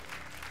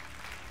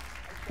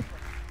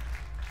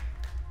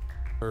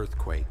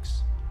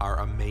Earthquakes are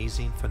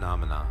amazing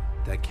phenomena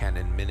that can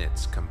in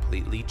minutes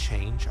completely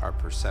change our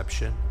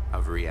perception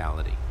of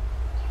reality.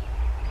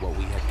 What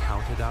we had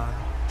counted on,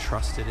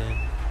 trusted in,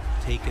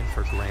 taken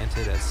for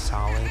granted as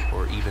solid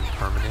or even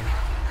permanent,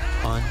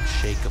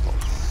 unshakable,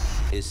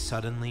 is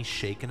suddenly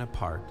shaken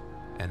apart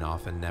and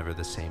often never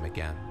the same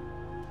again.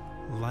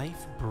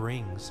 Life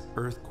brings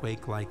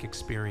earthquake-like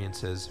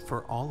experiences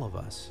for all of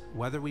us,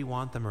 whether we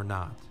want them or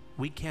not.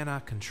 We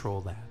cannot control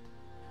that.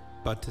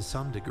 But to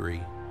some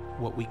degree,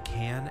 what we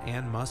can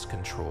and must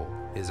control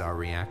is our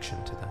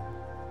reaction to them.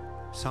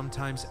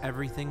 Sometimes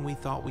everything we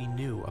thought we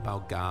knew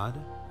about God,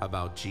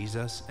 about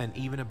Jesus, and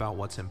even about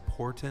what's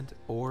important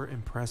or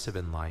impressive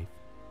in life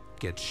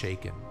gets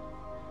shaken.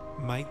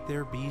 Might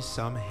there be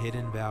some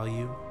hidden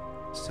value,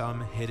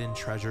 some hidden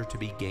treasure to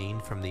be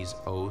gained from these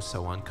oh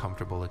so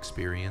uncomfortable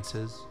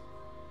experiences?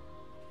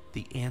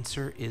 The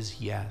answer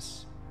is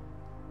yes.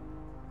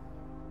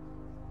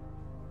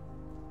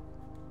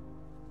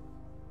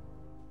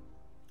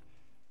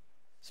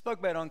 Spoke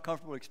about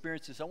uncomfortable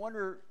experiences. I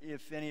wonder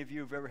if any of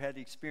you have ever had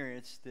the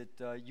experience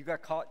that you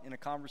got caught in a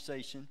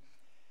conversation,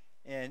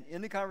 and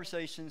in the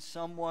conversation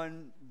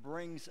someone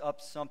brings up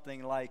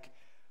something like,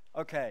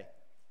 okay,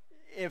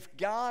 if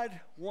God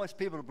wants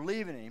people to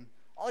believe in him,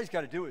 all he's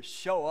got to do is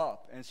show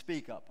up and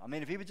speak up. I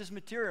mean, if he would just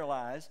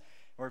materialize,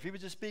 or if he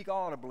would just speak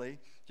audibly,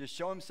 just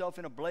show himself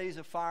in a blaze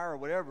of fire or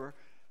whatever,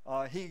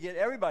 he could get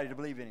everybody to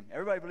believe in him.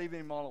 Everybody believe in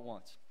him all at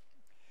once.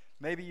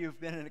 Maybe you've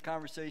been in a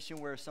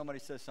conversation where somebody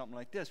says something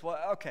like this. Well,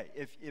 okay,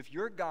 if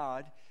your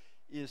God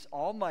is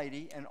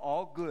almighty and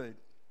all good,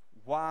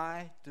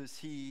 why does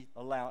he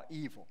allow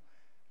evil?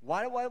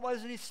 Why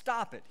doesn't he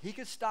stop it? He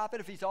could stop it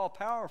if he's all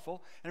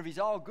powerful, and if he's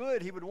all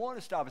good, he would want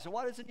to stop it. So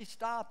why doesn't he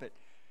stop it?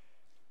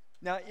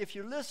 Now, if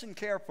you listen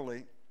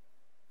carefully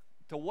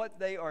to what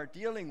they are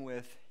dealing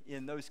with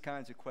in those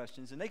kinds of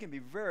questions, and they can be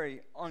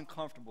very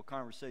uncomfortable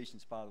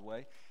conversations, by the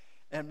way,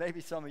 and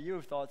maybe some of you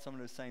have thought some of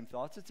those same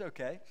thoughts. It's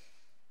okay.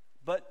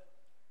 But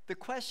the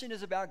question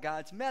is about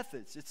God's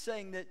methods. It's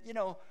saying that,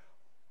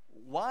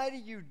 why do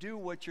you do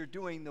what you're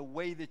doing the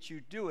way that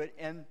you do it?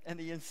 And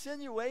the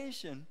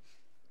insinuation,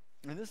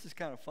 and this is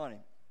kind of funny,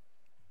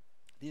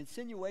 the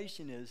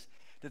insinuation is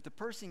that the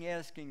person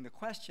asking the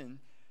question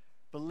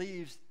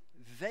believes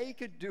they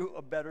could do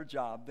a better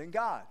job than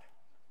God.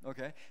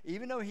 Okay?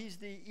 Even though he's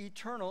the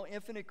eternal,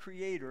 infinite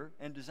creator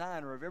and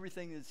designer of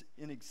everything that's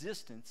in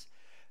existence,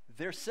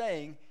 they're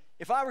saying,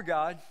 if I were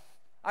God,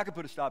 I could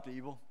put a stop to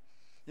evil.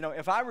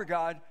 If I were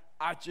God,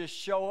 I'd just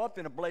show up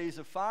in a blaze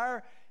of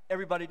fire.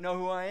 Everybody'd know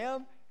who I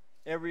am.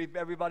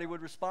 Everybody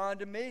would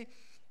respond to me.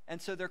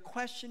 And so they're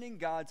questioning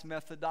God's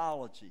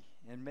methodology.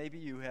 And maybe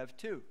you have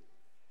too.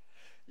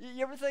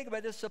 You ever think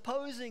about this?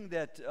 Supposing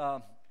that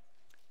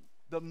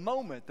the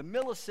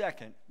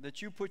millisecond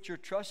that you put your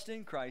trust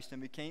in Christ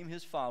and became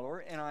his follower,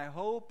 and I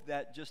hope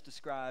that just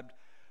described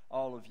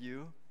all of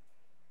you.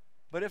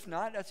 But if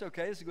not, that's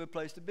okay. It's a good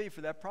place to be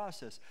for that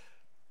process.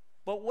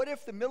 But what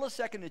if the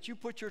millisecond that you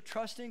put your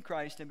trust in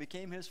Christ and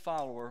became his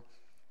follower,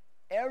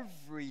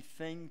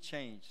 everything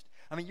changed?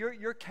 I mean,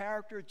 your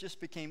character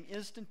just became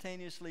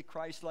instantaneously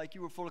Christ-like.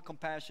 You were full of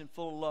compassion,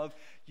 full of love.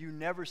 You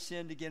never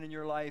sinned again in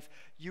your life.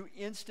 You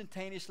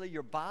instantaneously,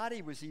 your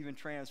body was even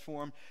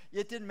transformed.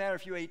 It didn't matter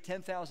if you ate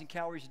 10,000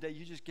 calories a day.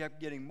 You just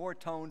kept getting more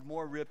toned,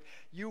 more ripped.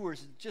 You were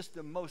just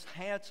the most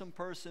handsome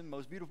person,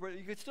 most beautiful person.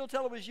 You could still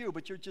tell it was you,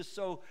 but you're just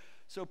so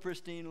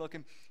pristine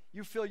looking.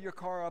 You fill your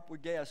car up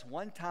with gas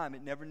one time,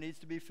 it never needs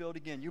to be filled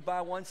again. You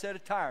buy one set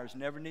of tires,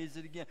 never needs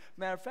it again.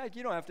 Matter of fact,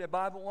 you don't have to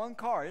buy but one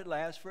car. It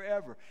lasts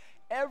forever.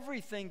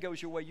 Everything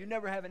goes your way. You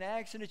never have an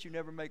accident. You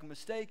never make a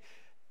mistake.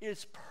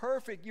 It's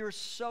perfect. You're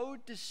so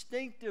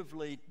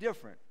distinctively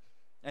different,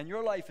 and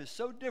your life is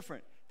so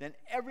different than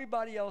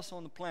everybody else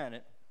on the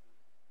planet.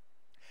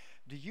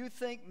 Do you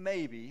think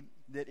maybe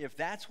that if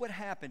that's what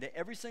happened to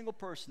every single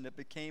person that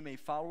became a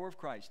follower of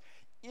Christ,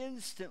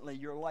 instantly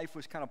your life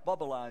was kind of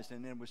bubbleized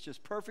and it was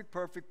just perfect,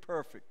 perfect,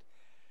 perfect?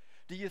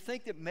 Do you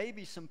think that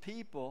maybe some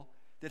people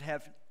that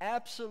have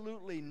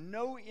absolutely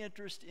no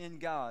interest in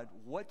God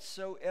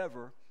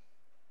whatsoever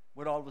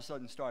would all of a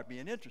sudden start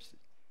being interested?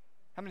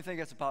 How many think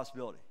that's a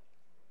possibility?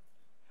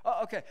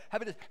 Oh, okay. How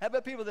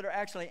about people that are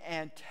actually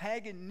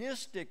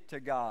antagonistic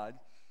to God,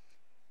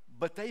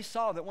 but they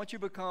saw that once you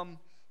become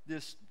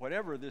this,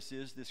 whatever this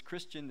is, this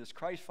Christian, this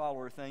Christ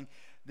follower thing,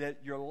 that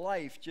your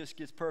life just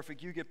gets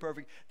perfect, you get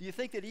perfect. Do you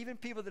think that even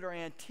people that are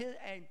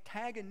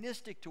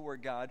antagonistic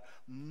toward God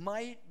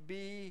might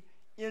be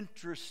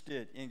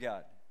interested in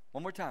God?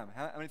 One more time.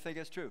 How many think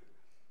that's true?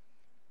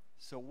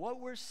 So what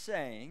we're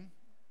saying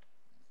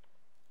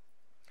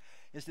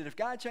is that if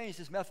God changed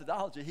his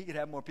methodology, he could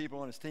have more people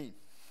on his team.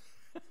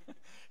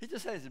 He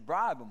just has to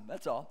bribe them,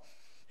 that's all.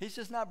 He's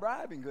just not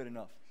bribing good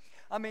enough.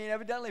 I mean,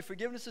 evidently,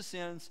 forgiveness of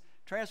sins,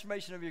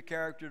 transformation of your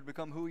character to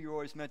become who you're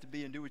always meant to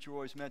be and do what you're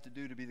always meant to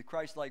do, to be the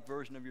Christ-like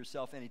version of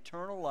yourself, and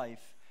eternal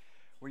life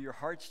where your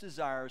heart's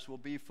desires will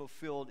be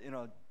fulfilled in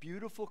a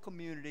beautiful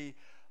community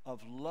of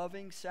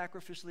loving,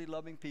 sacrificially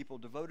loving people,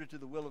 devoted to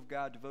the will of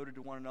God, devoted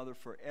to one another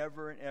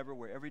forever and ever,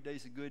 where every day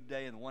is a good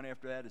day and the one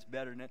after that is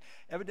better than it.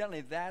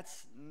 Evidently,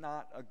 that's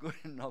not a good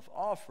enough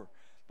offer.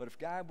 But if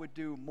God would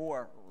do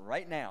more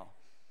right now,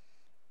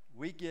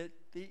 we get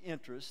the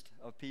interest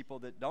of people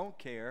that don't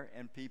care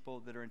and people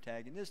that are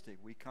antagonistic.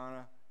 We kind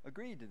of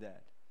agreed to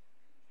that.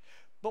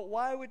 But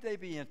why would they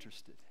be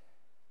interested?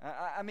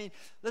 I mean,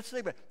 let's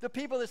think about it. The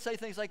people that say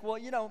things like, well,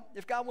 you know,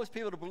 if God wants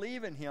people to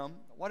believe in him,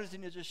 why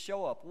doesn't he just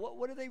show up?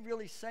 What are they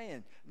really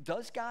saying?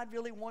 Does God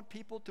really want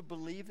people to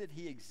believe that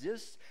he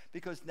exists?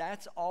 Because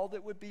that's all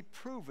that would be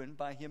proven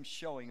by him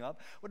showing up.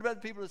 What about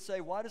the people that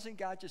say, why doesn't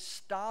God just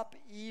stop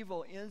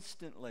evil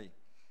instantly?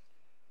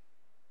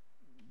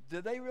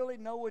 Do they really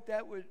know what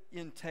that would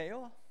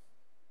entail?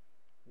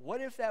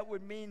 What if that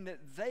would mean that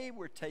they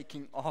were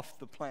taking off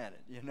the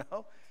planet, you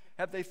know?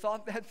 Have they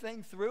thought that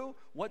thing through,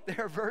 what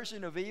their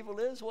version of evil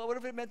is? Well, what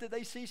if it meant that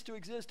they ceased to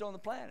exist on the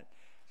planet?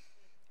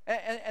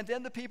 And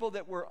then the people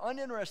that were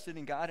uninterested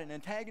in God and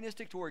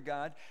antagonistic toward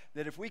God,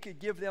 that if we could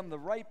give them the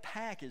right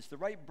package, the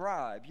right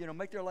bribe, you know,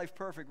 make their life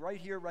perfect right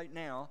here, right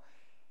now,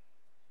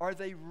 are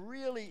they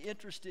really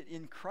interested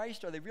in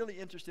Christ? Are they really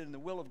interested in the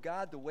will of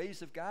God, the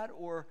ways of God?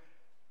 Or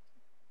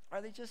are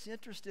they just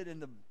interested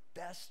in the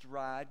best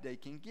ride they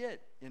can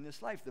get in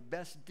this life, the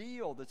best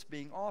deal that's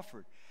being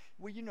offered?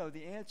 Well, you know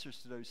the answers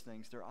to those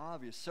things. They're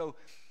obvious. So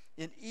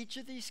in each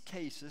of these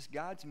cases,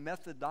 God's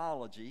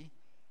methodology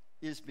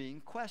is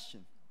being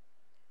questioned.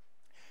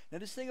 Now,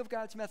 this thing of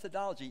God's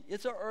methodology,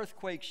 it's an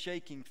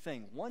earthquake-shaking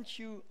thing. Once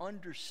you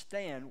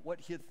understand what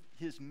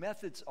his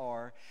methods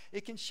are,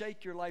 it can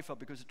shake your life up.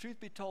 Because the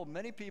truth be told,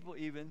 many people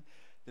even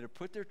that have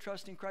put their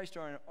trust in Christ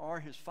or are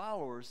his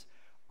followers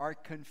are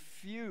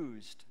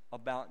confused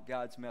about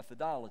God's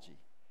methodology.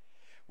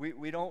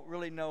 We don't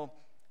really know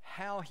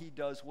how he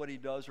does what he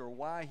does or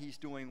why he's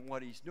doing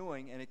what he's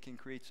doing, and it can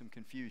create some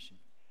confusion.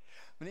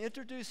 I'm going to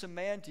introduce a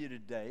man to you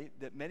today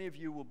that many of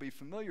you will be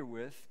familiar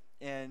with,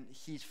 and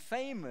he's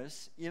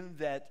famous in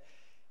that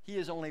he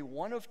is only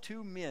one of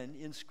two men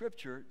in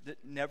Scripture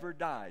that never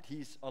died.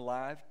 He's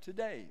alive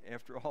today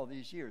after all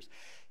these years.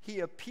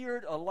 He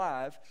appeared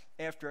alive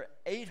after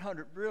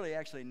 800, really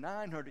actually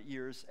 900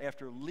 years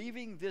after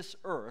leaving this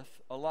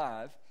earth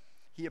alive.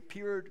 He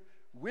appeared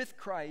with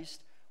Christ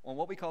on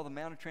what we call the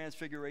Mount of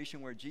Transfiguration,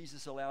 where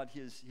Jesus allowed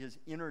his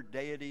inner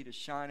deity to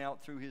shine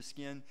out through his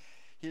skin.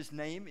 His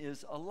name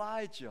is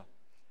Elijah.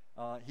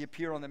 He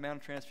appeared on the Mount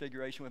of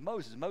Transfiguration with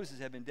Moses. Moses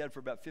had been dead for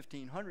about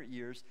 1,500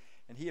 years,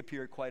 and he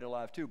appeared quite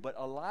alive too. But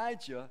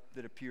Elijah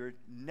that appeared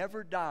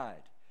never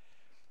died.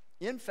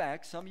 In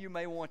fact, some of you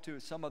may want to,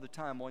 at some other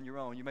time on your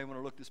own, you may want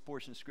to look this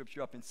portion of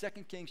Scripture up. In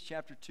 2 Kings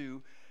chapter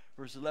 2,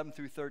 verses 11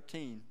 through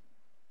 13,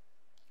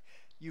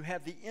 you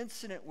have the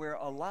incident where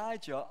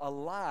Elijah,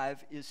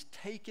 alive, is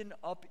taken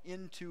up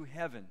into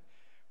heaven,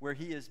 where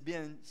he has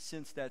been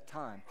since that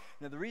time.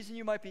 Now, the reason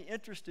you might be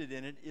interested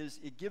in it is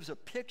it gives a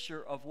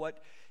picture of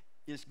what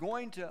is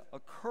going to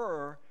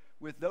occur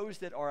with those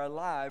that are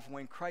alive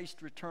when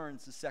Christ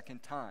returns the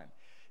second time.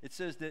 It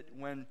says that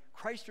when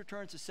Christ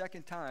returns the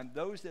second time,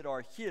 those that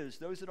are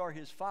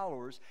his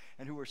followers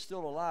and who are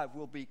still alive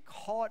will be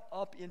caught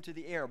up into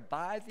the air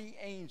by the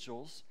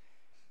angels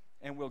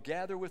and will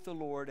gather with the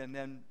Lord and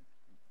then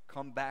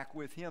come back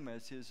with him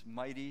as his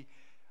mighty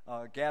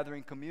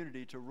gathering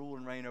community to rule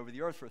and reign over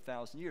the earth for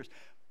 1,000 years.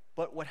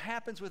 But what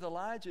happens with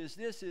Elijah is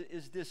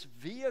this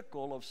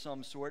vehicle of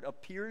some sort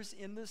appears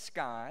in the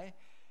sky.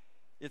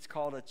 It's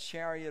called a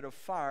chariot of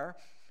fire.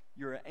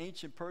 You're an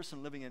ancient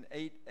person living in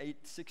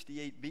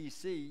 868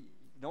 BC.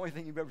 The only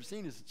thing you've ever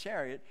seen is a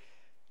chariot.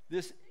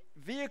 This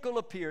vehicle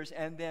appears,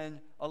 and then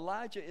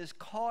Elijah is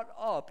caught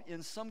up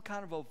in some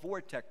kind of a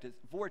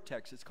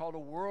vortex. It's called a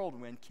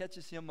whirlwind,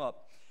 catches him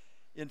up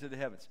into the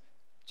heavens.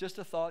 Just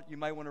a thought. You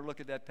might want to look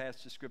at that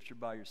passage of Scripture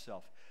by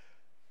yourself.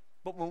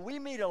 But when we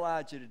meet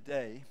Elijah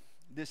today,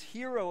 this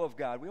hero of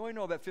God, we only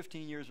know about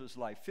 15 years of his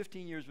life,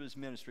 15 years of his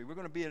ministry. We're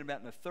going to be in about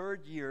in the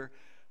third year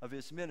of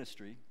his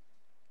ministry,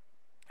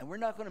 and we're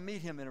not going to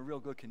meet him in a real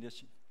good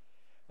condition.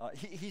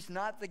 He's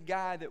not the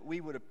guy that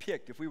we would have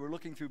picked if we were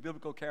looking through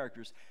biblical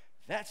characters.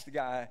 That's the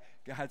guy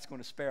God's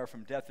going to spare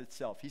from death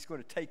itself. He's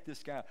going to take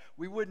this guy.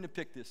 We wouldn't have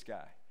picked this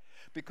guy.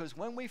 Because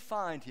when we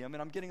find him,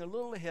 and I'm getting a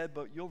little ahead,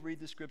 but you'll read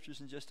the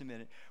Scriptures in just a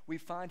minute, we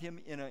find him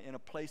in a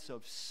place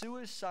of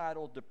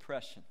suicidal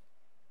depression.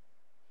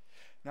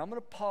 Now, I'm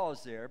going to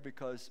pause there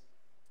because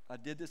I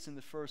did this in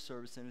the first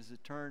service, and as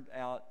it turned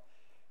out,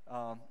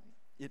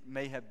 it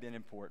may have been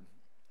important.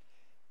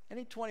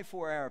 Any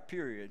 24-hour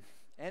period,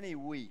 any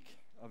week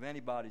of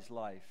anybody's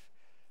life,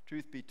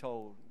 truth be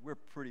told, we're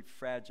pretty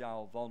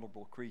fragile,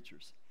 vulnerable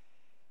creatures.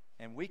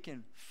 And we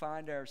can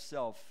find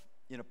ourselves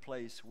in a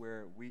place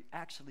where we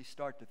actually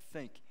start to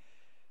think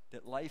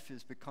that life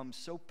has become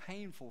so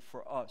painful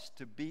for us,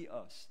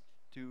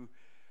 to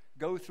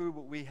go through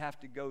what we have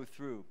to go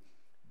through,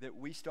 that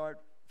we start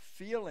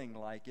feeling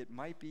like it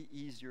might be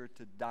easier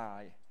to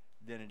die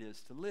than it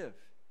is to live.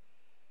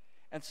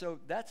 And so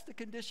that's the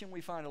condition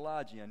we find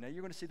Elijah in. Now,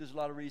 you're going to see there's a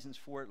lot of reasons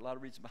for it, a lot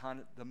of reasons behind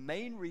it. The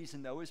main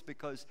reason, though, is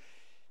because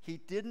He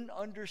didn't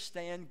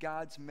understand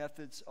God's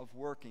methods of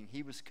working.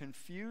 He was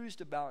confused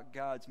about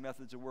God's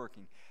methods of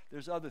working.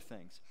 There's other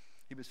things.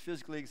 He was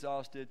physically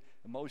exhausted,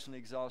 emotionally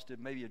exhausted,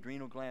 maybe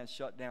adrenal glands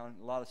shut down,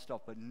 a lot of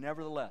stuff. But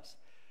nevertheless,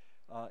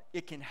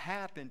 it can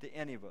happen to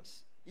any of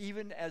us.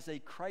 Even as a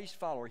Christ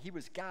follower, he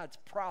was God's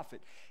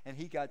prophet, and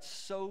he got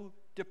so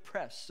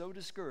depressed, so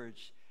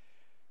discouraged,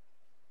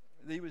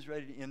 that he was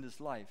ready to end his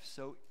life.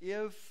 So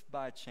if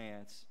by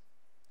chance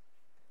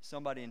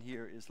somebody in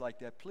here is like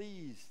that,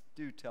 please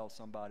do tell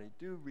somebody.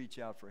 Do reach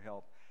out for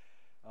help.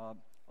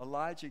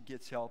 Elijah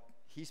gets help.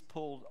 He's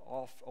pulled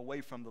off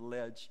away from the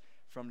ledge,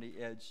 from the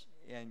edge,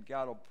 and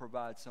God will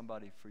provide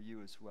somebody for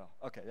you as well.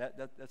 Okay,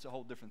 that's a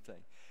whole different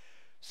thing.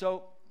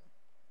 So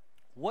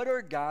what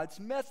are God's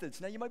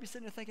methods? Now you might be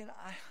sitting there thinking,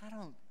 I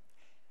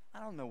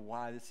don't know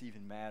why this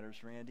even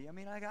matters, Randy. I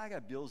mean, I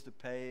got bills to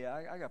pay.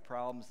 I got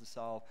problems to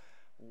solve.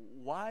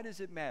 Why does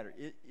it matter?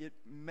 It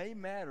may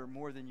matter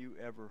more than you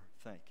ever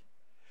think.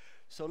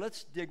 So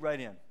let's dig right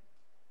in.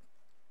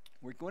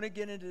 We're going to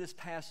get into this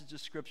passage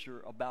of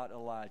Scripture about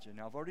Elijah.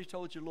 Now, I've already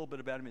told you a little bit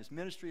about him. His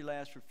ministry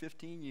lasts for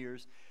 15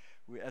 years.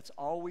 That's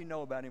all we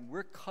know about him.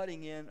 We're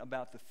cutting in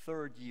about the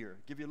third year.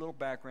 Give you a little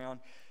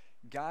background.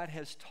 God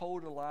has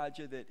told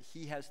Elijah that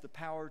he has the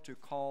power to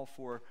call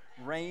for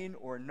rain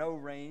or no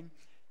rain,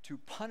 to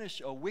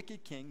punish a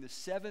wicked king, the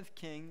seventh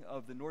king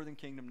of the northern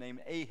kingdom named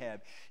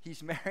Ahab.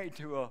 He's married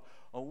to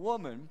a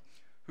woman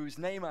whose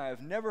name I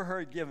have never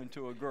heard given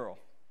to a girl.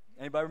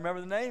 Anybody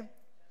remember the name?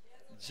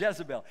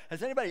 Jezebel.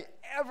 Has anybody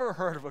ever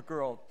heard of a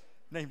girl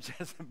named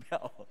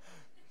Jezebel?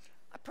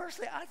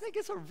 Personally, I think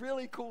it's a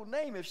really cool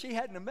name if she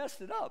hadn't have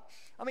messed it up.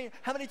 I mean,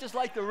 how many just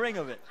like the ring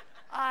of it?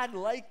 I'd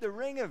like the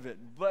ring of it,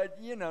 but,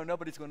 you know,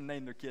 nobody's going to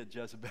name their kid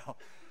Jezebel.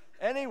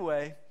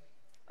 Anyway,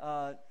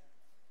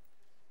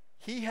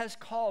 he has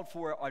called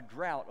for a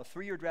drought, a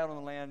 3-year drought on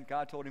the land.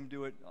 God told him to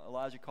do it.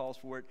 Elijah calls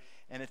for it.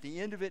 And at the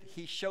end of it,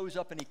 he shows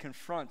up and he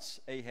confronts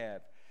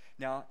Ahab.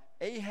 Now,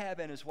 Ahab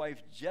and his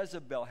wife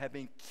Jezebel have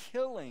been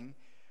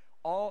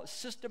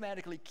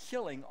systematically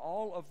killing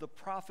all of the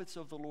prophets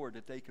of the Lord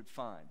that they could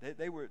find.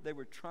 They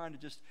were trying to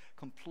just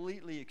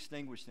completely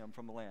extinguish them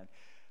from the land.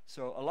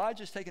 So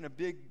Elijah's taking a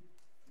big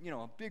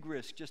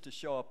risk just to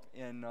show up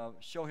and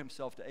show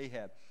himself to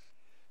Ahab.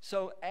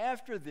 So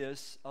after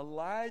this,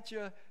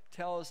 Elijah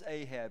tells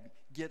Ahab,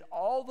 get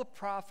all the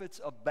prophets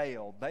of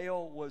Baal.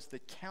 Baal was the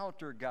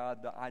counter god,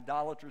 the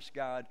idolatrous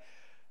god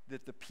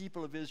that the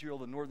people of Israel,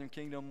 the northern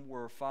kingdom,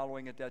 were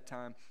following at that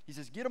time. He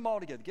says, get them all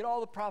together. Get all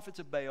the prophets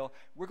of Baal.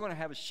 We're going to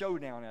have a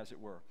showdown, as it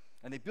were.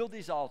 And they build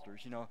these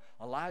altars. You know,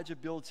 Elijah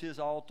builds his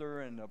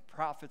altar, and the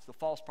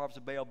false prophets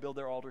of Baal, build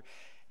their altar.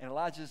 And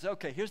Elijah says,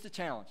 okay, here's the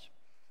challenge.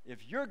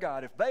 If you're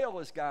God, if Baal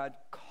is God,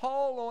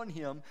 call on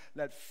him,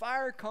 let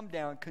fire come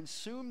down,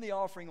 consume the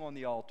offering on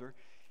the altar,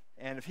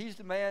 and if he's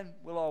the man,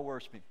 we'll all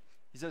worship him.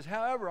 He says,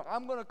 however,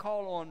 I'm going to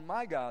call on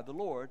my God, the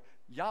Lord,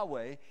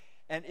 Yahweh,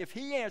 and if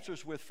he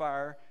answers with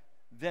fire,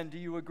 then do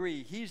you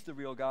agree he's the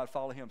real God?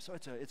 Follow him. So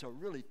it's a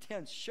really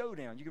tense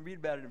showdown. You can read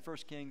about it in 1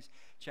 Kings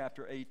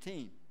chapter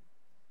 18.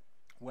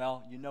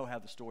 Well, you know how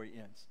the story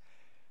ends.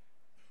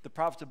 The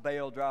prophets of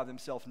Baal drive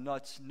themselves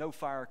nuts. No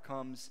fire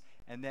comes.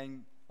 And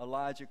then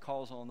Elijah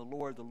calls on the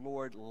Lord. The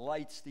Lord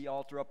lights the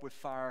altar up with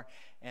fire.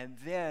 And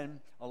then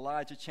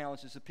Elijah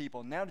challenges the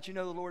people. Now that you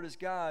know the Lord is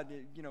God,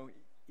 you know,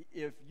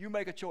 if you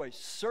make a choice,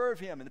 serve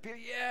him. And the people,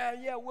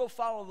 yeah, we'll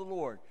follow the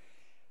Lord.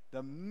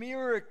 The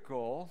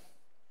miracle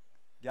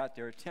got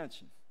their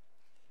attention.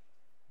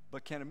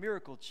 But can a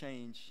miracle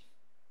change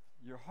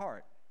your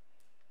heart?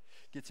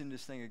 Gets into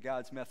this thing of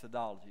God's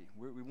methodology.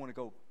 We want to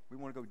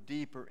go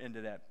deeper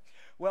into that.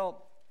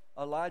 Well,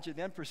 Elijah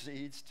then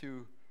proceeds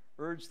to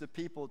urge the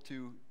people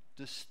to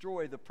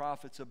destroy the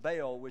prophets of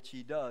Baal, which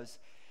he does.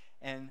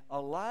 And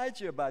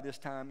Elijah by this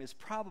time is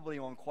probably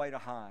on quite a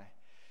high.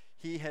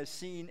 He has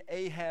seen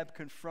Ahab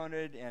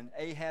confronted, and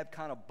Ahab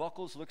kind of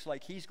buckles, looks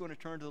like he's going to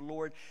turn to the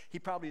Lord. He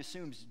probably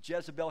assumes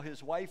Jezebel,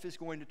 his wife, is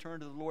going to turn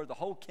to the Lord. The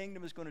whole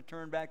kingdom is going to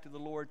turn back to the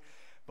Lord.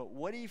 But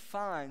what he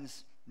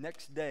finds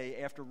next day,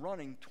 after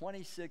running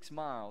 26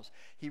 miles,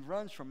 he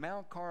runs from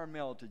Mount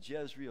Carmel to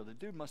Jezreel. The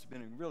dude must have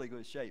been in really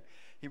good shape.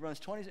 He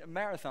runs a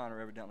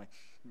marathoner evidently,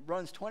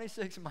 runs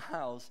 26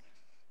 miles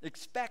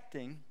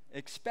expecting,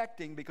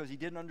 because he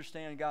didn't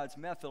understand God's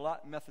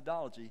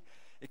methodology,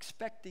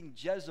 expecting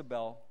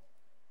Jezebel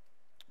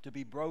to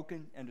be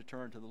broken and to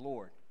turn to the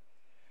Lord.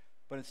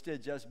 But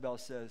instead, Jezebel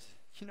says,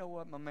 you know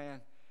what, my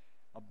man?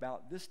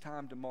 About this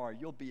time tomorrow,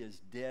 you'll be as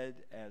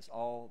dead as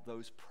all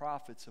those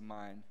prophets of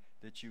mine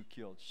that you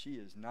killed. She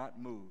is not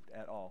moved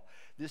at all.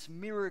 This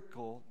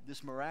miracle,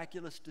 this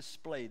miraculous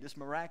display, this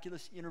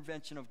miraculous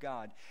intervention of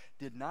God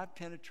did not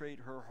penetrate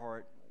her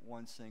heart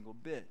one single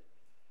bit.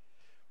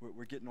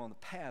 We're getting on the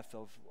path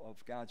of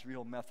God's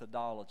real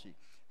methodology.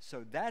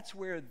 So that's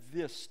where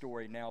this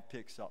story now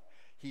picks up.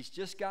 He's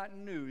just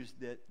gotten news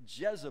that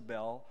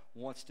Jezebel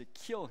wants to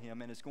kill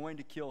him and is going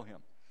to kill him.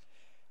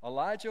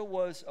 Elijah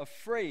was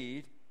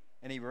afraid,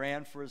 and he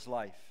ran for his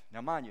life. Now,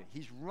 mind you,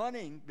 he's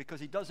running because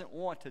he doesn't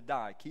want to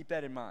die. Keep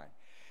that in mind.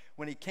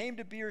 When he came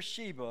to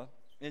Beersheba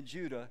in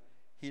Judah,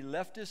 he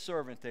left his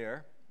servant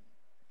there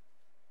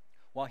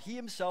while he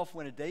himself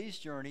went a day's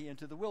journey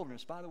into the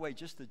wilderness. By the way,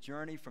 just the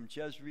journey from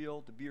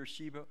Jezreel to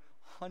Beersheba,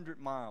 100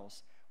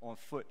 miles on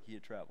foot he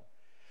had traveled.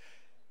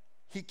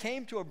 He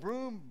came to a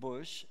broom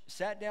bush,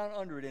 sat down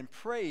under it, and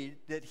prayed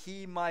that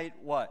he might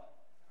what?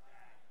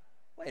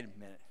 Wait a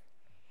minute.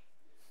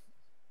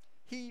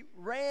 He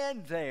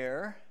ran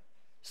there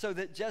so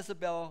that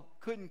Jezebel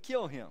couldn't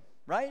kill him,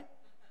 right?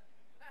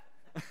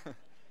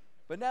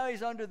 But now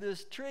he's under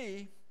this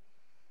tree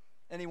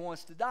and he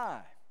wants to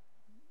die.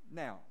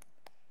 Now,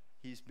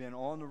 he's been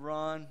on the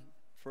run,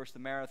 first the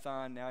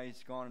marathon, now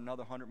he's gone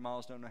another 100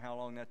 miles, don't know how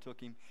long that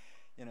took him,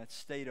 in a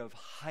state of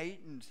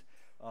heightened,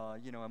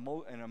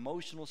 an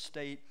emotional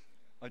state.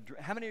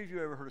 How many of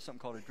you ever heard of something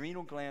called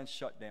adrenal gland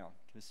shutdown?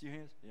 Can I see your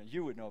hands? Yeah,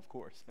 you would know, of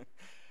course.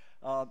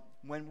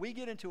 When we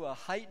get into a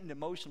heightened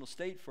emotional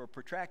state for a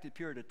protracted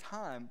period of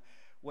time,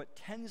 what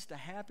tends to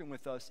happen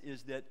with us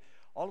is that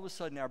all of a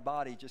sudden our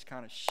body just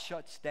kind of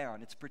shuts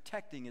down. It's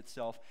protecting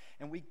itself,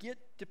 and we get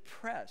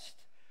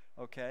depressed,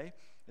 okay?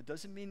 It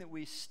doesn't mean that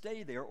we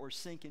stay there or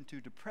sink into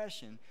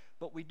depression,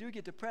 but we do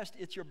get depressed.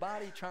 It's your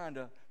body trying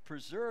to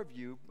preserve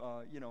you,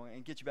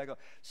 and get you back up.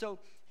 So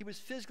he was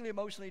physically,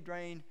 emotionally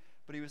drained,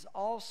 but he was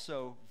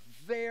also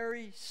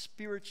very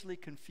spiritually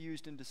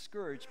confused and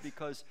discouraged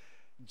because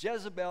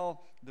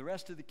Jezebel, the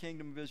rest of the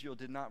kingdom of Israel,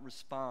 did not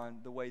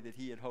respond the way that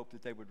he had hoped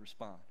that they would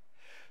respond.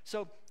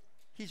 So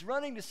he's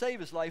running to save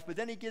his life, but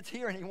then he gets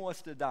here and he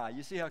wants to die.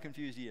 You see how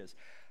confused he is.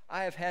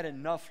 I have had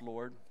enough,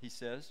 Lord, he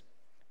says.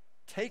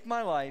 Take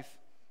my life.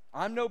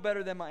 I'm no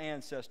better than my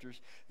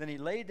ancestors. Then he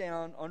lay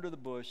down under the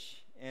bush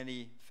and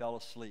he fell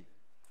asleep.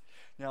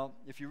 Now,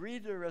 if you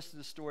read the rest of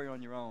the story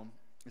on your own,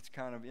 it's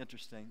kind of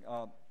interesting.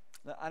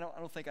 I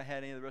don't think I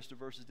had any of the rest of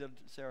the verses, did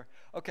Sarah?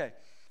 Okay.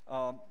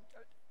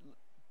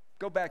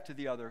 Go back to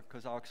the other,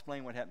 because I'll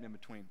explain what happened in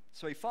between.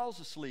 So he falls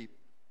asleep,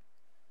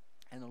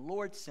 and the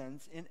Lord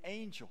sends an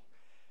angel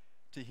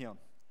to him.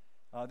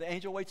 The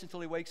angel waits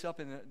until he wakes up,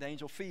 and the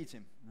angel feeds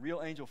him.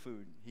 Real angel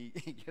food he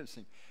gives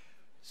him.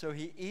 So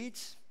he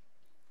eats,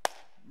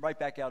 right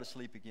back out of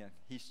sleep again.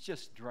 He's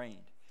just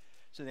drained.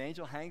 So the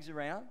angel hangs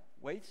around,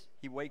 waits.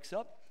 He wakes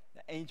up.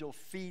 The angel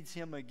feeds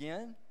him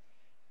again.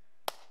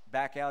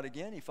 Back out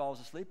again. He falls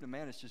asleep. The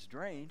man is just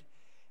drained.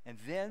 And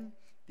then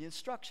the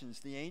instructions.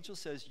 The angel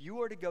says, you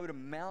are to go to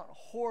Mount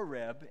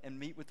Horeb and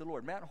meet with the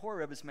Lord. Mount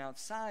Horeb is Mount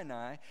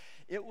Sinai.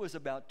 It was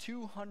about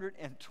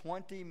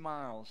 220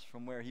 miles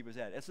from where he was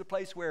at. It's the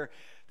place where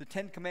the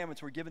 10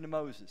 Commandments were given to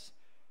Moses.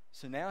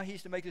 So now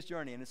he's to make this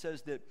journey. And it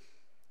says that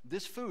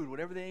this food,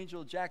 whatever the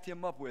angel jacked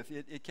him up with,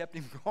 it kept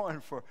him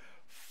going for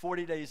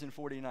 40 days and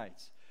 40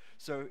 nights.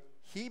 So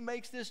he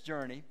makes this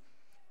journey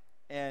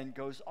and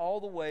goes all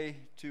the way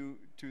to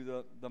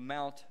the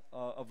Mount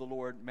of the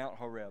Lord, Mount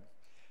Horeb.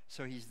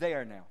 So he's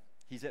there now.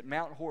 He's at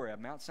Mount Horeb,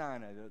 Mount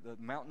Sinai, the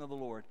mountain of the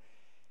Lord.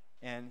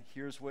 And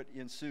here's what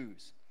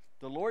ensues.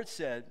 The Lord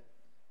said,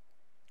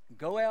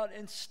 go out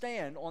and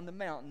stand on the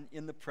mountain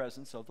in the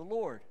presence of the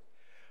Lord,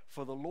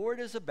 for the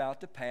Lord is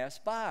about to pass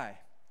by.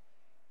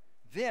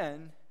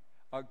 Then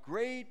a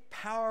great,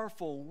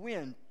 powerful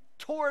wind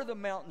tore the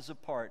mountains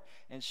apart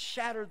and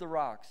shattered the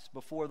rocks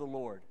before the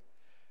Lord.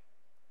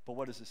 But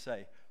what does it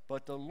say?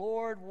 But the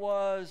Lord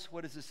was,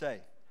 what does it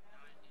say?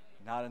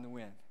 Not in the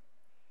wind.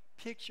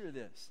 Picture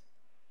this.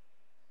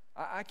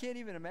 I can't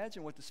even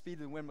imagine what the speed of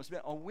the wind must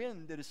have been. A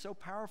wind that is so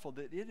powerful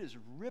that it is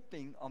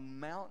ripping a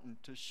mountain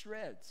to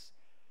shreds.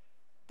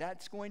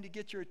 That's going to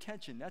get your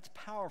attention. That's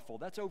powerful.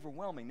 That's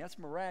overwhelming. That's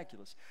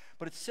miraculous.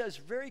 But it says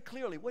very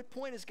clearly, what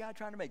point is God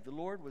trying to make? The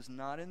Lord was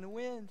not in the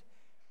wind.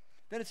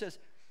 Then it says,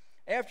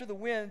 after the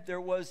wind,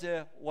 there was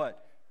a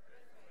what?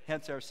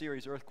 Hence our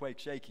series, Earthquake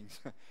Shakings.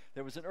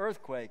 There was an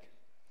earthquake.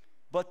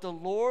 But the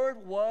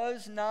Lord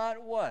was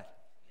not what?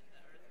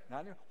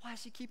 Not, why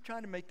does he keep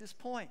trying to make this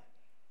point?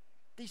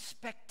 These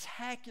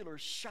spectacular,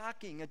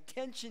 shocking,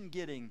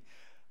 attention-getting,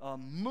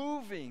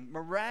 moving,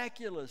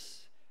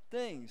 miraculous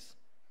things.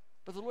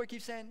 But the Lord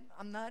keeps saying,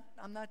 I'm not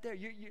there.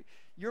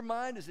 Your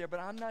mind is there, but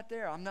I'm not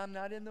there. I'm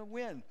not in the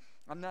wind.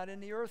 I'm not in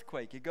the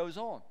earthquake. It goes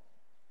on.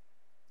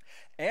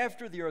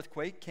 After the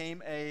earthquake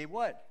came a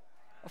what?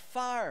 A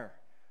fire.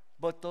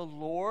 But the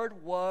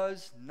Lord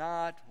was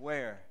not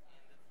where?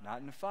 Not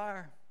in the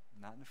fire.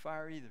 Not in the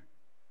fire either.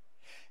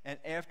 And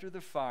after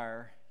the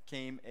fire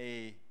came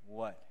a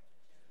what?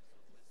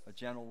 A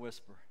gentle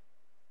whisper.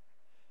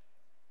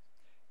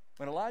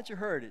 When Elijah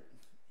heard it,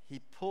 he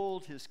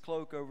pulled his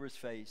cloak over his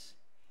face,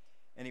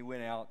 and he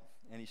went out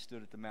and he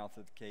stood at the mouth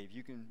of the cave.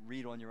 You can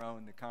read on your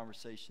own the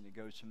conversation that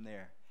goes from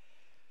there.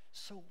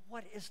 So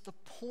what is the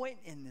point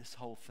in this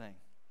whole thing?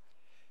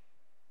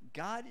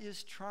 God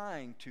is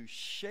trying to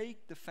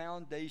shake the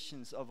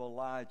foundations of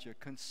Elijah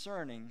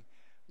concerning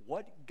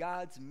what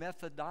God's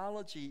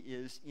methodology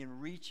is in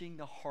reaching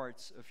the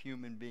hearts of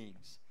human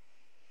beings.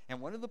 And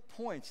one of the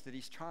points that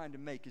he's trying to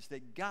make is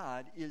that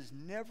God is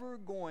never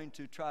going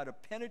to try to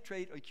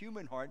penetrate a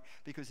human heart,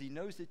 because he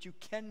knows that you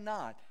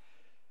cannot,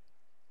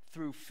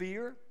 through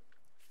fear,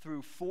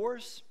 through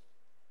force,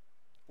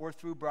 or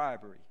through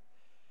bribery.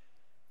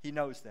 He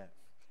knows that.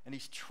 And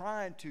he's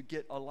trying to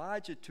get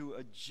Elijah to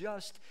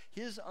adjust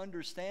his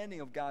understanding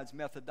of God's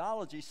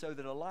methodology so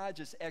that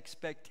Elijah's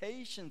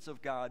expectations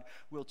of God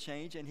will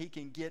change and he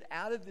can get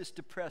out of this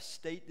depressed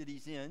state that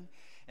he's in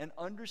and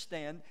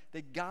understand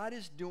that God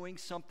is doing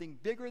something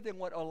bigger than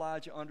what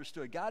Elijah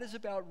understood. God is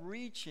about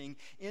reaching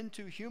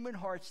into human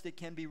hearts that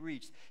can be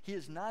reached. He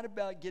is not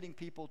about getting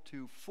people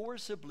to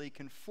forcibly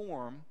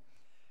conform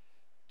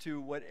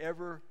to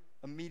whatever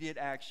immediate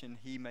action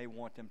he may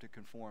want them to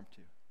conform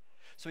to.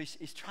 So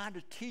he's trying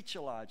to teach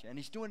Elijah, and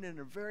he's doing it in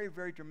a very,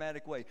 very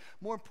dramatic way.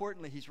 More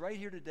importantly, he's right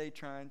here today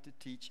trying to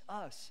teach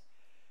us,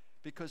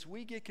 because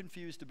we get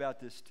confused about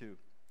this too.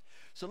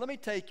 So let me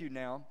take you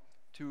now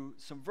to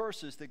some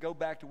verses that go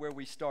back to where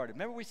we started.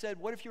 Remember we said,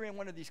 what if you're in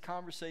one of these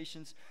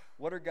conversations?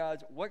 What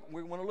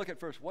we want to look at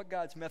first, what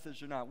God's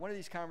methods are not. One of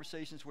these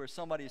conversations where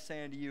somebody is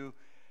saying to you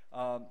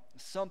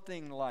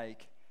something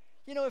like,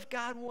 if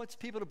God wants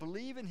people to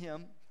believe in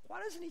him,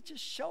 why doesn't he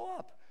just show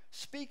up?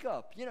 Speak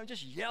up,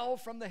 just yell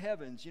from the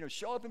heavens,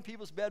 show up in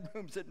people's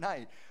bedrooms at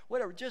night,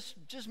 whatever, just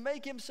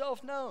make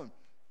himself known.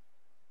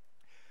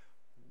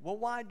 Well,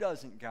 why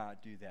doesn't God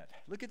do that?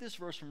 Look at this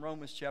verse from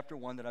Romans chapter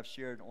 1 that I've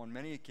shared on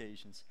many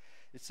occasions.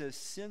 It says,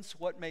 since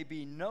what may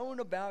be known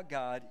about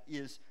God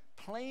is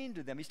plain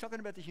to them. He's talking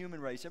about the human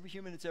race, every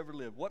human that's ever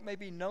lived. What may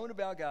be known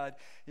about God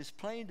is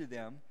plain to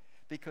them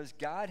because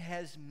God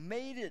has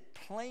made it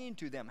plain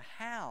to them.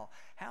 How?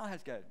 How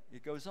has God?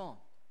 It goes on.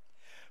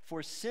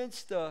 For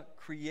since the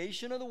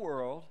creation of the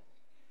world,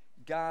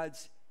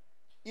 God's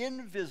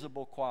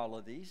invisible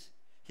qualities,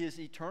 his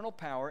eternal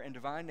power and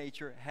divine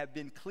nature have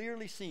been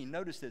clearly seen.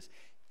 Notice this,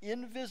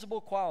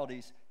 invisible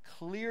qualities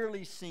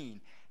clearly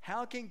seen.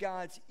 How can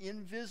God's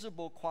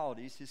invisible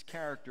qualities, his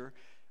character,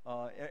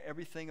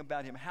 everything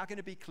about him, how can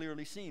it be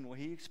clearly seen? Well,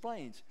 he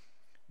explains,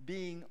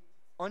 being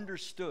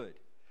understood.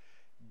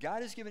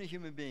 God has given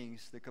human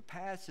beings the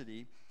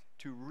capacity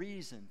to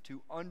reason,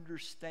 to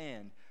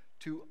understand,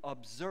 to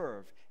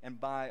observe, and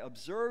by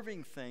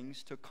observing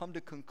things to come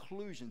to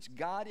conclusions.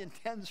 God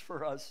intends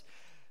for us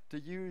to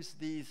use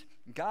these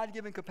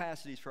God-given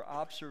capacities for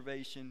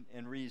observation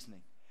and reasoning.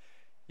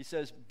 He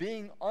says,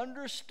 being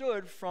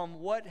understood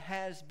from what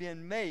has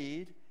been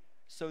made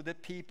so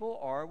that people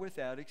are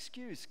without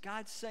excuse.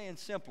 God's saying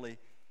simply,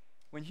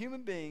 when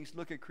human beings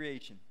look at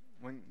creation,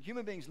 when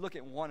human beings look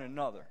at one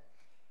another,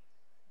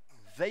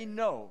 they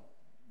know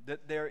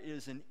that there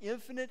is an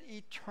infinite,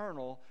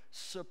 eternal,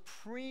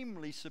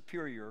 supremely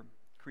superior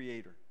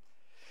creator.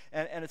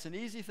 And it's an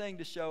easy thing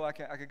to show. I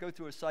could go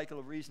through a cycle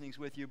of reasonings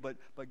with you, but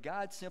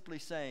God's simply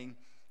saying,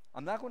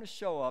 I'm not going to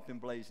show up in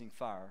blazing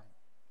fire.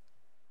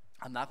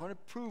 I'm not going to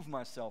prove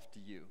myself to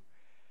you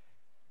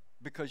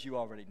because you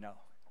already know.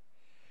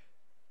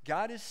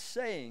 God is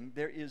saying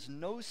there is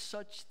no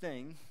such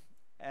thing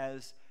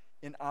as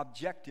an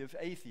objective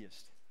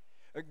atheist.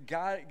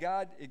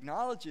 God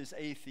acknowledges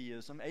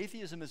atheism.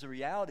 Atheism is a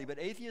reality, but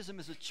atheism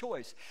is a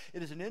choice.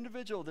 It is an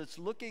individual that's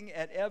looking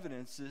at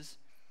evidences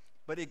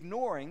but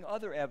ignoring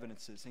other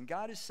evidences. And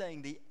God is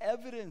saying the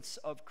evidence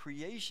of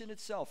creation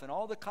itself and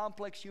all the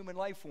complex human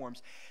life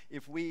forms,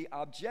 if we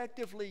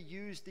objectively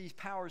use these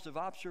powers of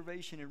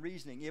observation and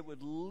reasoning, it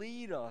would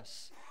lead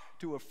us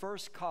to a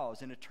first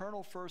cause, an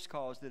eternal first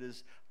cause that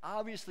is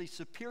obviously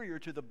superior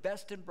to the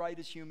best and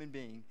brightest human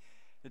being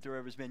that there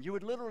ever has been. You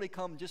would literally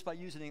come just by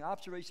using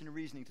observation and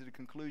reasoning to the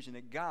conclusion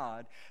that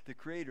God, the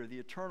Creator, the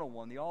Eternal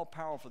One, the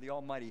All-Powerful, the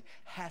Almighty,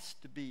 has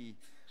to be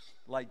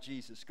like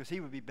Jesus, because he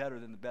would be better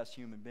than the best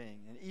human being.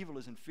 And evil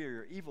is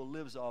inferior. Evil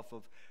lives off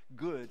of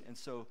good, and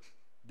so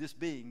this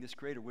being, this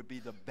Creator, would be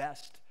the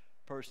best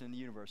person in the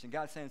universe. And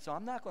God's saying, so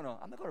I'm not going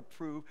to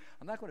prove,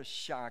 I'm not going to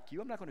shock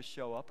you, I'm not going to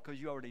show up because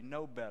you already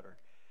know better.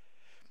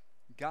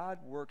 God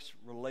works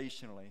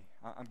relationally.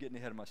 I'm getting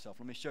ahead of myself.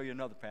 Let me show you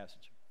another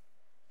passage.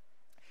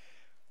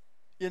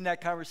 In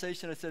that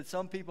conversation, I said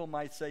some people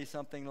might say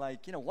something like,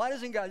 why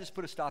doesn't God just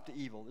put a stop to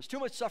evil? There's too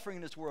much suffering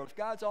in this world. If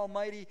God's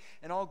almighty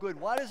and all good,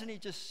 why doesn't he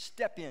just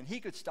step in? He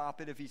could stop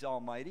it if he's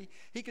almighty.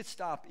 He could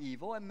stop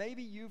evil, and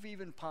maybe you've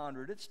even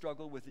pondered it,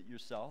 struggled with it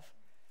yourself.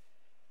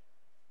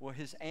 Well,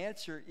 his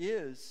answer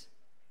is,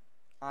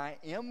 I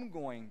am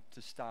going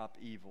to stop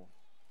evil,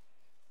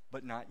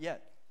 but not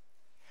yet.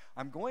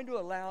 I'm going to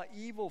allow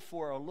evil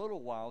for a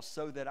little while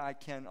so that I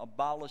can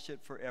abolish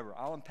it forever.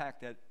 I'll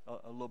unpack that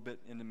a little bit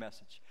in the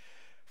message.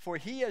 For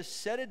he has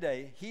set a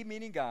day, he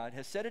meaning God,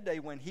 has set a day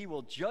when he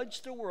will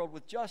judge the world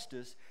with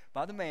justice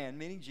by the man,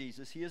 meaning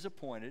Jesus, he has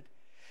appointed.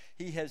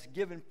 He has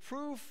given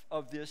proof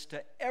of this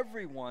to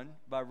everyone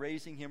by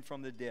raising him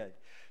from the dead.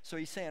 So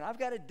he's saying, I've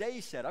got a day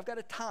set, I've got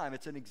a time,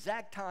 it's an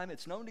exact time,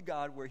 it's known to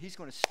God, where he's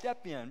going to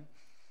step in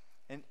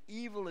and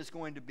evil is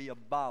going to be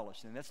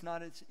abolished. And that's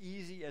not as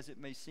easy as it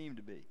may seem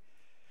to be.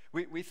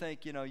 We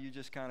think, you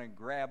just kind of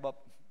grab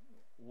up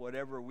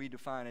whatever we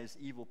define as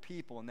evil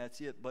people, and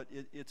that's it, but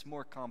it's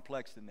more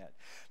complex than that.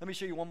 Let me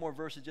show you one more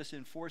verse that just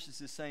enforces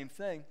the same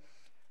thing.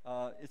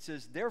 It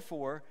says,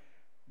 therefore,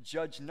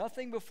 judge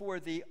nothing before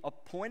the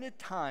appointed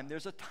time.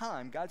 There's a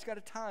time. God's got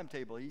a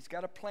timetable. He's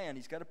got a plan.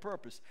 He's got a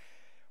purpose.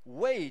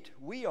 wait,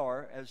 we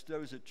are, as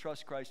those that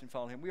trust Christ and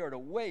follow him, we are to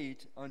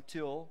wait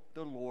until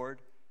the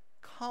Lord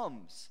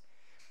comes.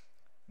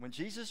 When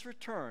Jesus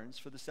returns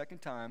for the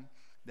second time,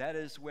 that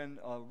is when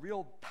a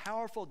real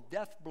powerful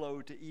death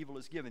blow to evil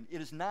is given.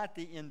 It is not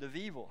the end of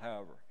evil,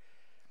 however.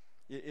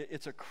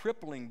 It's a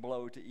crippling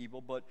blow to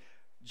evil, but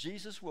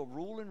Jesus will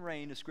rule and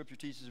reign, as Scripture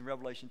teaches in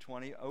Revelation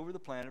 20, over the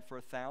planet for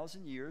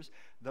 1,000 years.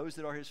 Those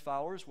that are his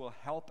followers will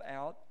help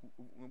out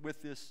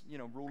with this,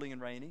 ruling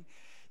and reigning.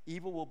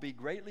 Evil will be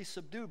greatly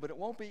subdued, but it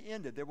won't be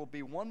ended. There will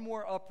be one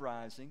more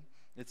uprising,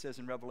 it says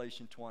in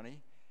Revelation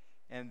 20.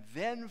 And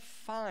then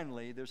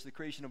finally, there's the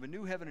creation of a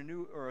new heaven and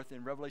new earth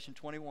in Revelation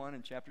 21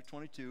 and chapter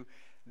 22.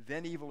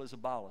 Then evil is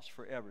abolished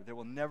forever. There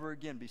will never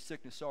again be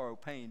sickness, sorrow,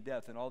 pain,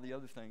 death, and all the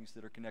other things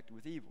that are connected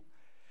with evil.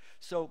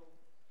 So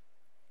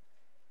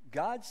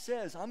God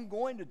says, I'm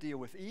going to deal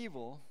with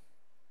evil,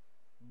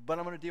 but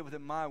I'm going to deal with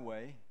it my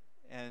way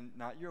and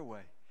not your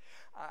way.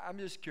 I'm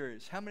just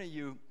curious, how many of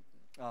you,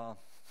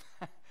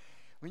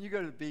 when you go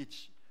to the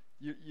beach,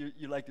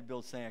 you like to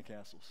build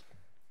sandcastles?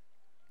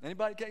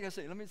 Anybody?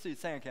 Let me see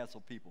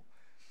sandcastle people.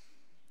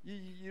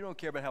 You don't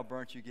care about how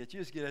burnt you get.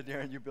 You just get out there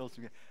and you build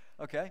some.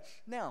 Okay.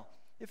 Now,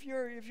 if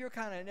you're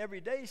kind of an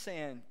everyday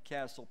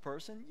sandcastle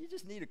person, you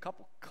just need a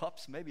couple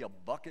cups, maybe a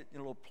bucket, a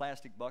little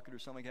plastic bucket or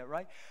something like that,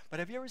 right? But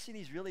have you ever seen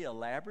these really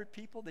elaborate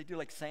people? They do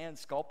like sand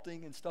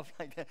sculpting and stuff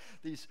like that.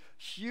 These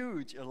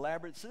huge,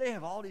 elaborate. So they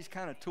have all these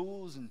kind of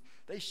tools and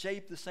they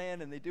shape the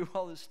sand and they do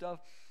all this stuff.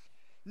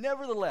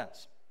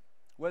 Nevertheless,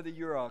 whether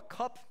you're a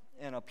cup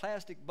and a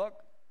plastic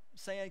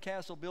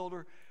sandcastle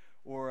builder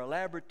or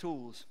elaborate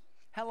tools,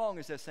 how long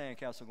is that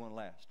sandcastle going to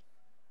last?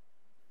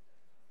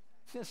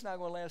 It's not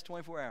going to last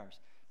 24 hours.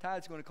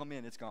 Tide's going to come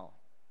in, it's gone.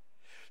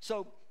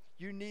 So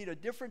you need a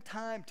different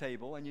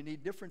timetable and you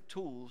need different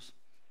tools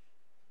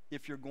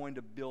if you're going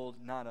to build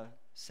not a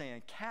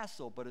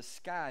sandcastle but a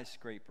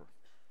skyscraper.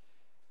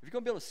 If you're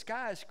going to build a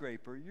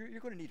skyscraper, you're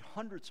going to need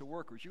hundreds of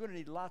workers. You're going to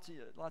need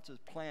lots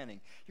of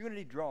planning. You're going to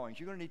need drawings.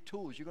 You're going to need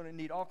tools. You're going to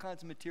need all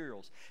kinds of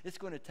materials. It's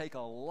going to take a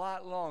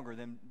lot longer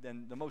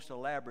than the most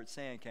elaborate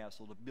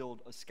sandcastle to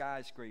build a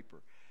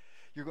skyscraper.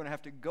 You're going to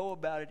have to go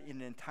about it in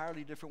an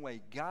entirely different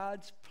way.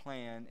 God's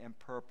plan and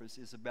purpose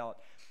is about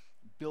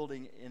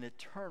building an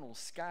eternal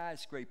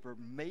skyscraper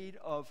made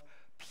of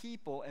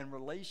people and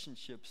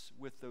relationships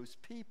with those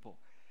people.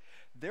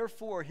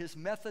 Therefore, his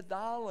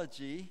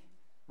methodology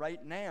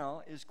right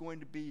now is going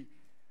to be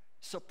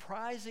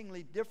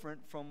surprisingly different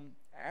from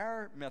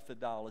our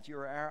methodology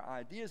or our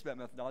ideas about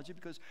methodology,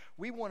 because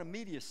we want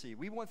immediacy.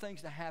 We want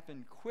things to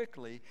happen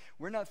quickly.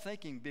 We're not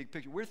thinking big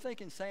picture. We're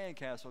thinking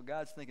sandcastle.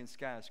 God's thinking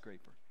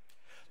skyscraper.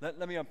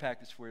 Let me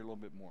unpack this for you a little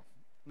bit more.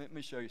 Let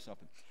me show you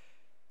something.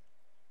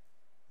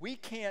 We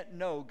can't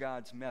know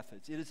God's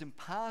methods. It is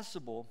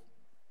impossible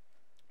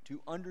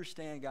to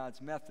understand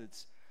God's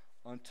methods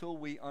until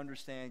we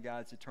understand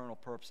God's eternal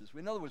purposes.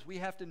 In other words, we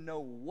have to know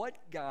what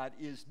God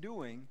is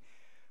doing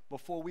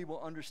before we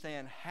will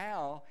understand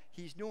how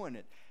he's doing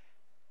it.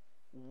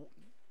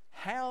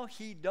 How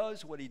he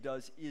does what he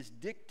does is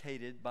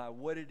dictated by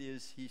what it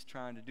is he's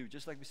trying to do.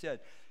 Just like we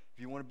said,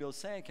 if you want to build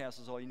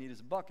sandcastles, all you need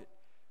is a bucket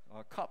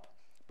or a cup.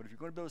 But if you're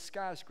going to build a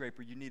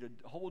skyscraper, you need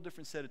a whole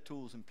different set of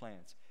tools and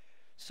plans.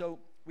 So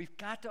we've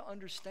got to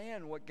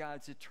understand what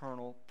God's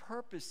eternal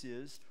purpose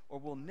is, or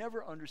we'll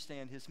never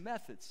understand his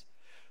methods.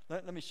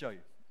 Let me show you.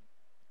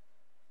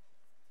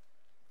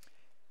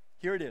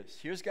 Here it is.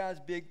 Here's God's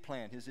big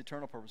plan, his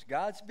eternal purpose.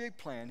 God's big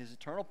plan, his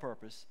eternal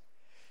purpose,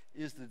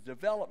 is the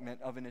development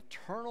of an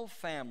eternal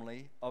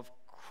family of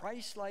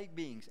Christ-like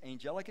beings,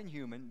 angelic and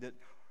human, that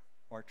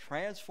are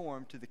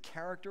transformed to the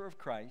character of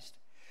Christ.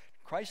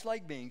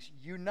 Christ-like beings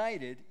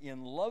united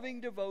in loving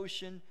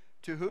devotion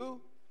to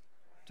who?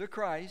 To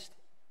Christ.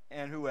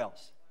 And who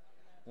else?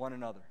 One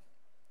another.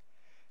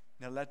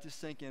 Now let this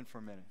sink in for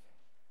a minute.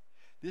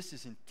 This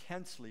is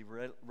intensely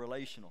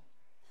relational.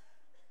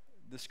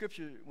 The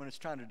scripture, when it's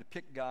trying to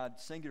depict God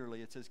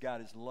singularly, it says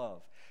God is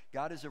love.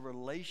 God is a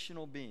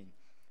relational being.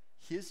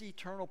 His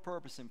eternal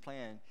purpose and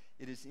plan,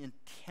 it is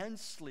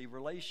intensely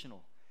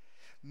relational.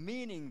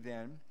 Meaning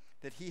then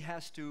that he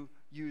has to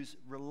use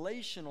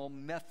relational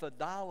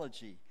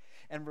methodology.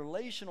 And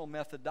relational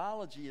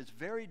methodology is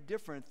very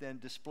different than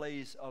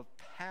displays of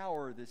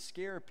power that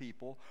scare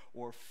people,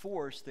 or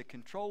force that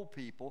control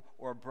people,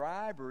 or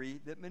bribery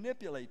that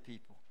manipulate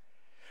people.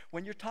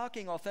 When you're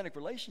talking authentic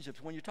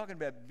relationships, when you're talking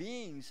about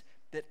beings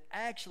that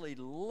actually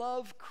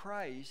love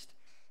Christ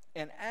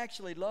and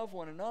actually love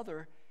one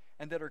another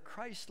and that are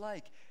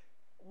Christ-like,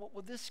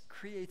 well, this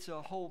creates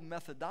a whole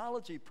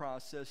methodology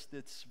process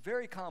that's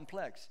very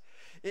complex.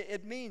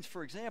 It means,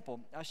 for example,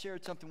 I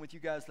shared something with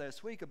you guys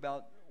last week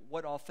about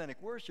what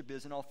authentic worship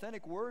is, and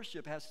authentic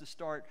worship has to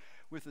start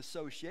with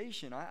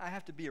association. I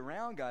have to be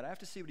around God. I have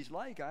to see what he's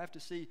like. I have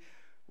to see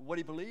what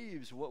he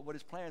believes, what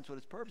his plans, what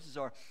his purposes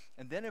are.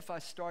 And then if I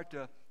start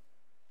to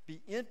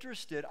be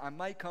interested, I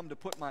might come to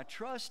put my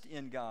trust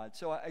in God.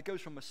 So it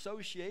goes from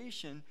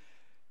association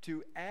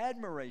to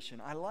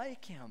admiration. I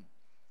like him.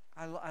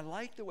 I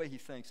like the way he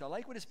thinks. I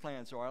like what his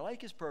plans are. I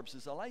like his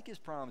purposes. I like his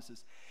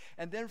promises.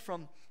 And then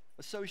from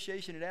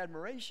association and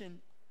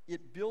admiration,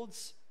 it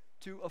builds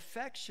to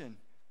affection.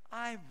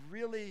 I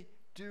really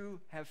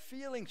do have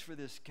feelings for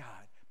this God,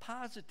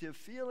 positive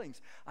feelings.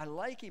 I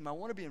like him. I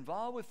want to be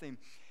involved with him.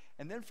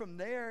 And then from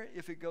there,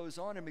 if it goes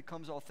on and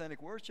becomes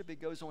authentic worship, it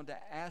goes on to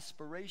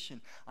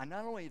aspiration. I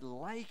not only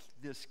like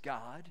this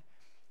God,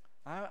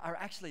 I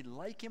actually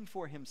like him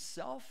for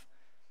himself,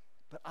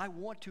 but I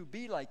want to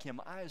be like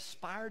him. I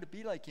aspire to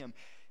be like him.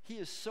 He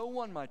has so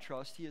won my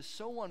trust. He has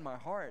so won my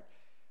heart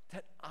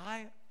that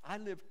I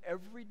live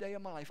every day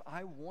of my life.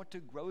 I want to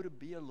grow to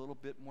be a little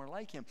bit more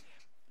like him.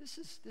 This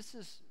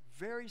is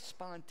very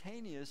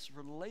spontaneous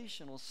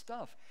relational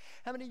stuff.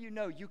 How many of you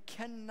know you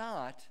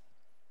cannot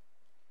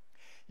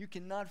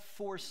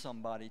force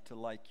somebody to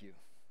like you?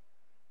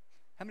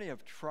 How many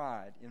have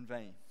tried in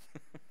vain?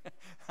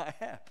 I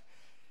have.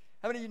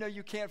 How many of you know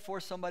you can't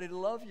force somebody to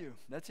love you?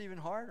 That's even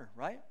harder,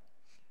 right?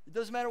 It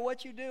doesn't matter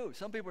what you do.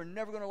 Some people are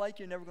never going to like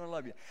you, never going to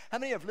love you. How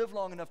many have lived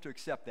long enough to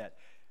accept that?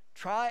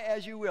 Try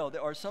as you will.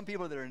 There are some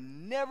people that are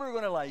never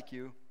going to like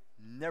you,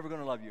 never going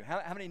to love you.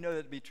 How many know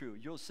that to be true?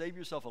 You'll save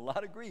yourself a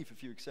lot of grief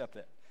if you accept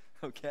that,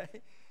 okay?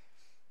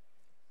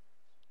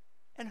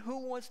 And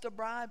who wants to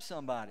bribe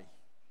somebody?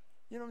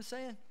 You know what I'm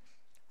saying?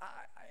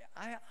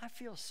 I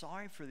feel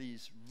sorry for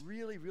these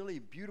really, really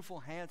beautiful,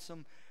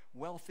 handsome,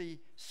 wealthy,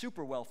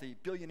 super wealthy,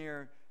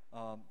 billionaire,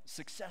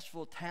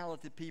 successful,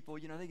 talented people.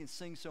 You know, they can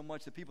sing so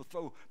much that people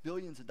throw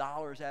billions of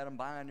dollars at them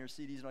buying their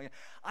CDs and all that.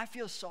 I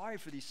feel sorry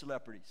for these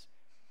celebrities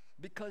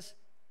because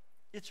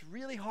it's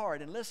really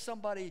hard unless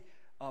somebody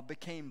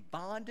became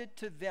bonded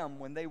to them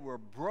when they were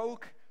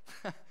broke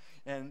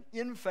and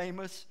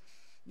infamous.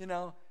 You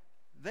know,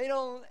 they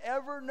don't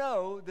ever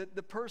know that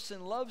the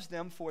person loves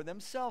them for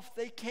themselves.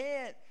 They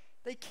can't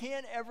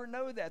ever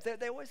know that.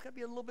 They always got to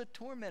be a little bit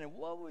tormented.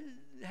 What would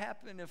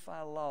happen if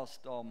I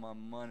lost all my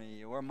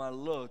money or my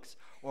looks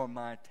or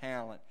my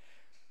talent?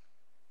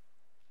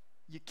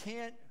 You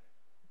can't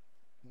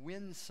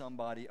win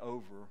somebody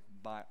over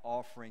by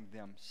offering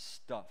them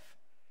stuff.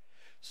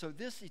 So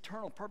this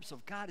eternal purpose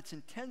of God, it's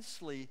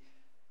intensely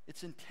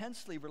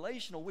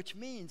relational, which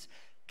means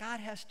God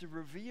has to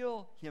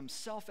reveal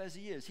himself as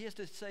he is. He has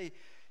to say,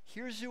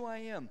 here's who I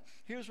am.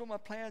 Here's what my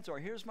plans are.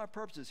 Here's my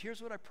purposes.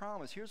 Here's what I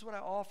promise. Here's what I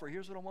offer.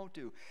 Here's what I won't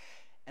do.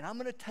 And I'm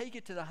going to take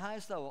it to the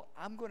highest level.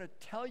 I'm going to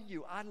tell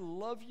you I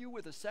love you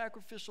with a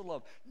sacrificial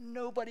love.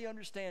 Nobody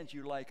understands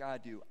you like I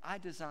do. I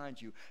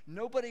designed you.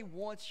 Nobody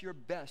wants your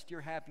best,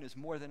 your happiness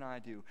more than I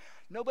do.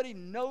 Nobody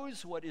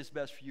knows what is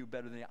best for you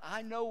better than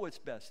I know what's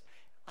best.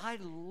 I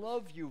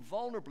love you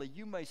vulnerably.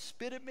 You may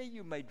spit at me.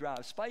 You may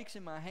drive spikes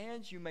in my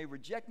hands. You may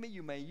reject me.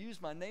 You may use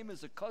my name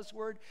as a cuss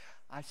word.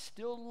 I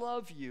still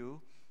love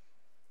you,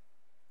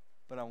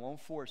 but I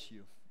won't force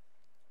you.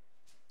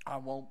 I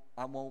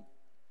won't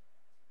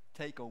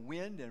take a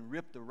wind and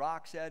rip the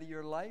rocks out of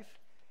your life.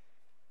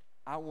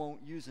 I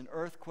won't use an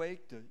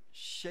earthquake to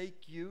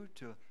shake you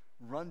to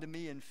run to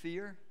me in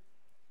fear.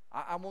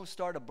 I won't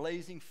start a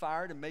blazing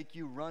fire to make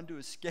you run to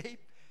escape.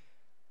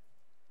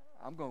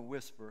 I'm going to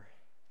whisper,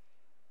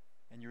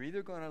 and you're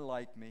either going to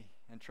like me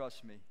and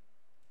trust me,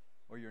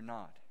 or you're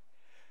not.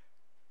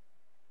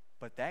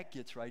 But that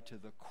gets right to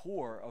the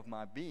core of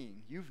my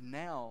being. You've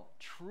now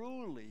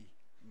truly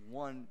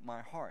won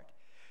my heart.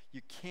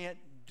 You can't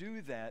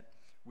do that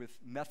with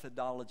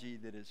methodology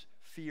that is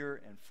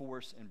fear and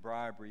force and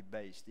bribery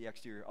based, the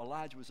exterior.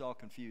 Elijah was all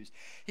confused.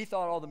 He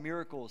thought all the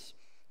miracles,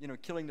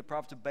 killing the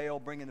prophets of Baal,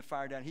 bringing the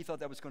fire down, he thought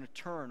that was going to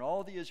turn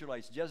all the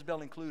Israelites,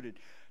 Jezebel included,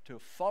 to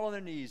fall on their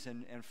knees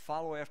and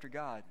follow after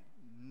God.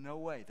 No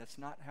way. That's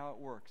not how it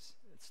works.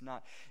 It's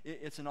not.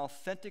 It's an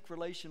authentic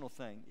relational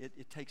thing.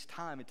 It takes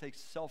time. It takes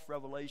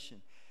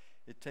self-revelation.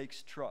 It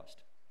takes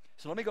trust.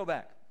 So let me go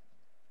back.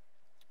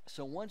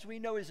 So once we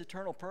know his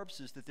eternal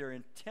purposes, that they're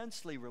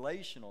intensely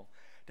relational,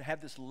 to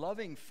have this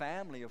loving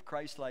family of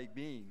Christ-like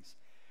beings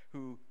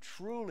who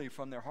truly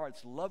from their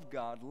hearts love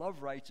God,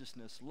 love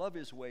righteousness, love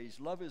his ways,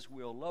 love his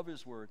will, love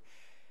his word,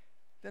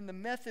 then the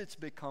methods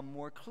become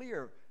more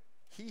clear.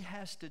 He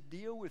has to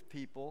deal with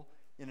people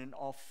in an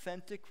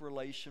authentic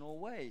relational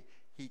way.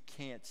 He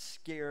can't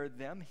scare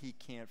them, he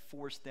can't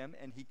force them,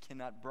 and he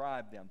cannot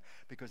bribe them,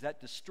 because that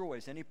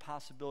destroys any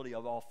possibility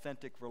of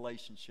authentic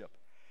relationship.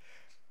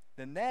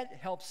 Then that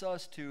helps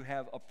us to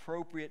have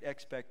appropriate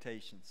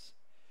expectations.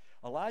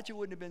 Elijah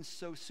wouldn't have been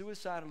so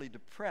suicidally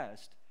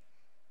depressed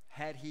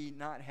had he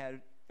not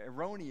had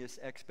erroneous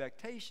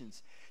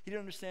expectations. He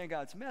didn't understand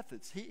God's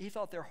methods. He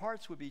thought their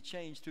hearts would be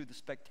changed through the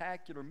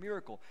spectacular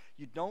miracle.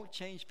 You don't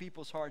change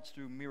people's hearts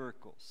through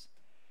miracles.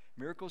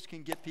 Miracles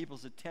can get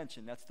people's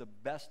attention. That's the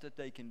best that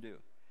they can do.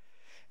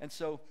 And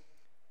so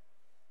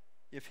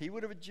if he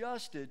would have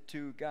adjusted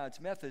to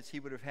God's methods, he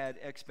would have had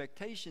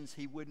expectations.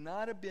 He would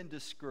not have been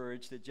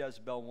discouraged that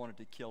Jezebel wanted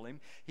to kill him.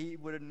 He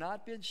would have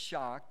not been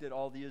shocked that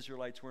all the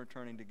Israelites weren't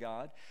turning to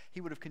God. He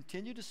would have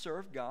continued to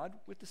serve God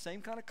with the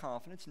same kind of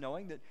confidence,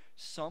 knowing that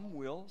some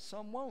will,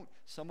 some won't.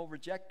 Some will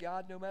reject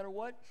God no matter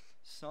what.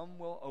 Some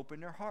will open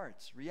their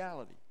hearts.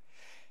 Reality.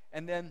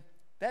 And then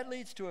that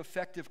leads to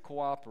effective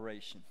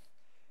cooperation.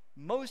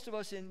 Most of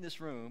us in this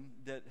room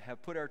that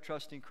have put our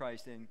trust in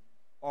Christ and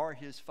are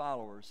his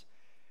followers,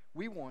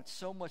 we want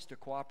so much to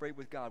cooperate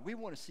with God. We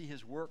want to see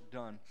his work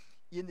done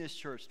in this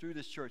church, through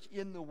this church,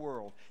 in the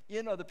world,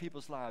 in other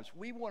people's lives.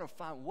 We want to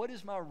find, what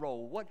is my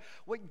role?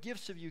 What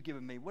gifts have you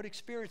given me? What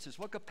experiences?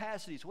 What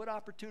capacities? What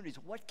opportunities?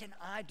 What can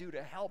I do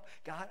to help?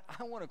 God,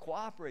 I want to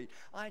cooperate.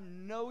 I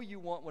know you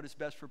want what is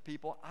best for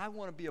people. I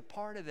want to be a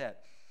part of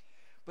that.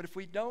 But if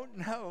we don't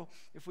know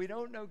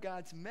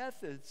God's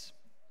methods,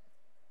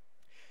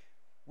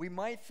 we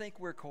might think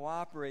we're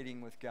cooperating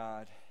with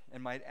God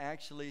and might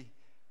actually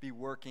be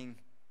working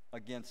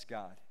against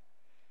God.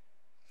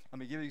 Let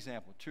me give you an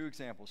example, two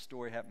examples.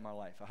 Story happened in my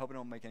life. I hope I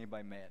don't make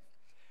anybody mad.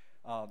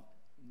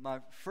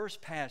 My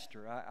first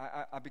pastor,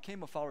 I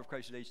became a follower of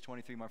Christ at age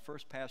 23. My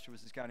first pastor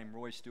was this guy named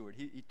Roy Stewart.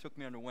 He took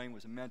me under wing,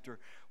 was a mentor,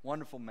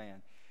 wonderful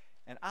man.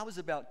 And I was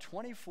about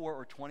 24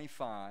 or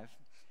 25,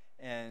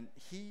 and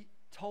he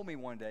told me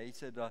one day, he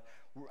said,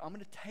 I'm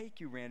going to take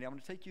you, Randy, I'm going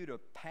to take you to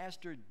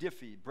Pastor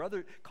Diffie.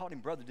 Called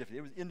him Brother Diffie.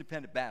 It was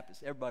Independent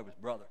Baptist. Everybody was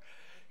brother.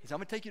 He said, I'm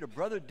going to take you to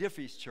Brother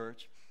Diffie's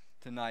church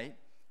tonight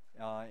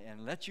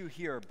and let you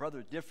hear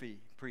Brother Diffie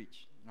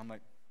preach. And I'm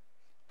like,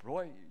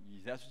 Roy,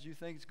 that's what you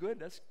think is good?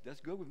 That's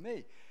good with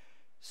me.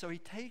 So he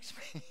takes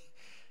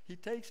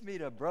me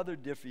to Brother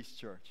Diffie's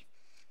church.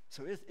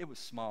 So it was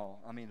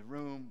small. I mean, the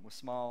room was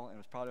small, and it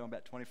was probably on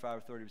about 25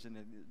 or 30. It was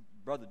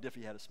Brother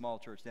Diffie had a small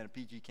church down in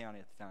PG County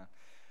at the time.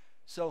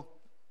 So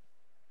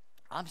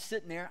I'm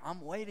sitting there,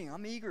 I'm waiting,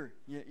 I'm eager,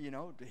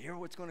 to hear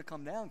what's going to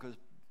come down because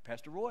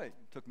Pastor Roy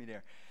took me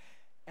there.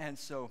 And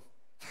so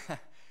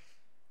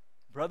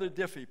Brother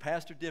Diffie,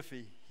 Pastor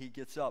Diffie, he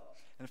gets up.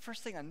 And the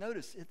first thing I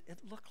noticed, it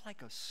looked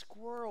like a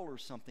squirrel or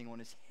something on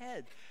his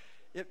head.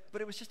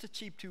 But it was just a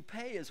cheap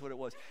toupee is what it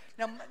was.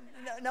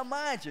 Now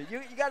mind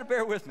you got to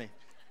bear with me.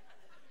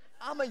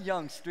 I'm a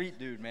young street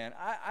dude, man.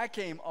 I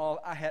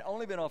had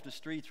only been off the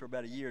streets for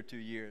about a year or 2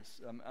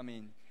 years.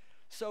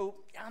 So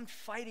I'm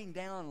fighting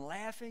down,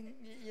 laughing,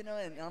 and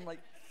I'm like,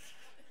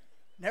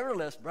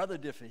 nevertheless, Brother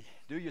Diffie,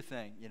 do your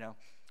thing,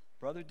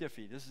 Brother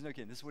Diffie, this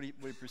is what he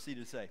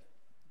proceeded to say.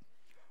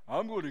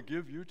 I'm going to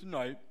give you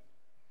tonight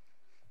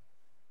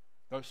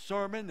a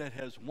sermon that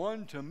has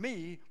won to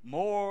me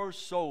more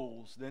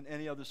souls than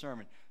any other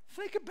sermon.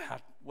 Think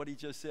about what he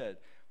just said.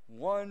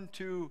 Won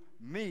to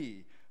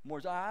me. More.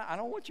 I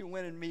don't want you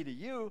winning me to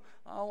you.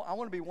 I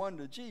want to be one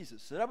to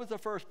Jesus. So that was the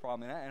first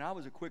problem. And I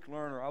was a quick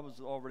learner. I was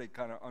already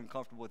kind of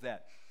uncomfortable with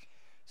that.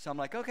 So I'm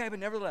like, okay, but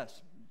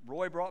nevertheless,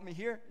 Roy brought me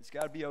here. It's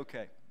got to be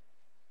okay.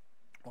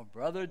 Well,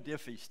 Brother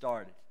Diffie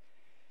started.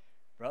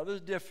 Brother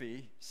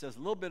Diffie says a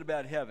little bit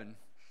about heaven,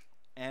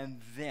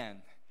 and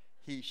then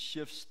he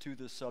shifts to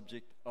the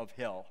subject of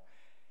hell.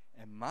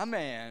 And my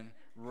man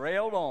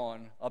railed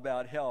on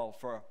about hell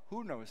for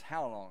who knows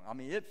how long. I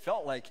mean, it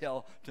felt like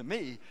hell to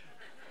me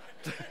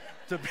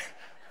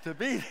to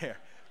be there.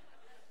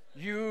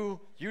 You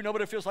know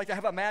what it feels like to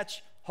have a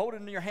match, hold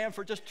it in your hand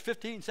for just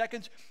 15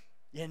 seconds,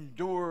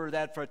 endure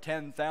that for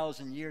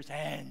 10,000 years,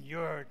 and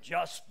you're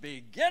just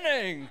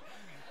beginning.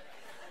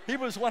 He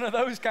was one of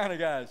those kind of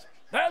guys.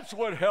 That's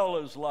what hell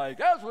is like.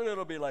 That's what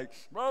it'll be like.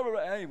 Blah, blah,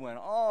 blah. And he went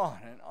on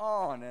and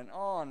on and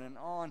on and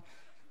on.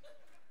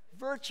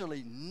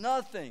 Virtually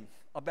nothing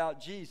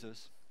about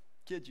Jesus,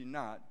 kid you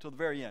not, till the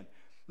very end.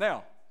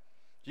 Now,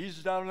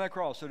 Jesus died on that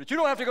cross so that you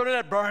don't have to go to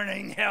that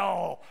burning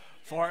hell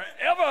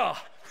forever.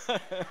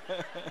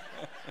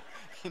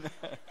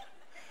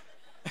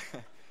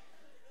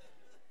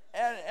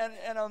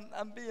 And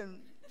I'm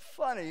being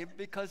funny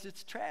because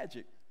it's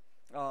tragic.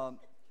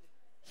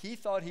 He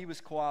thought he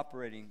was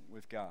cooperating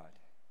with God,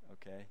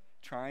 okay?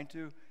 Trying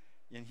to,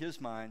 in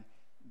his mind,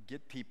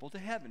 get people to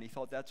heaven. He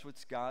thought that's what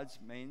God's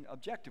main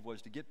objective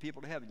was, to get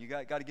people to heaven. You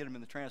got to get them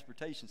in the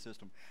transportation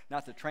system,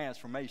 not the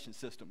transformation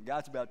system.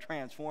 God's about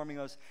transforming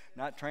us,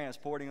 not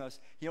transporting us.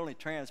 He only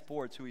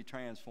transports who he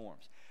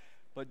transforms.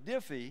 But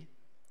Diffie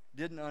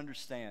didn't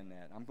understand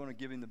that. I'm going to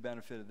give him the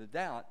benefit of the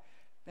doubt.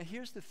 Now,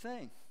 here's the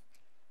thing.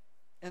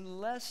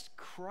 Unless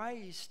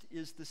Christ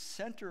is the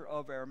center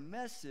of our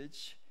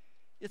message,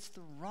 it's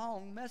the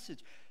wrong message.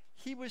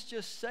 He was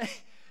just saying,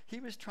 he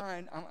was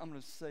trying, I'm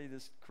going to say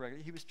this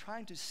correctly, he was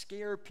trying to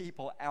scare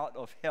people out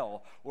of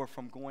hell or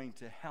from going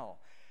to hell.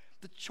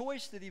 The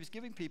choice that he was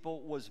giving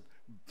people was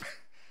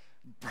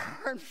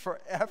burn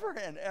forever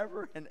and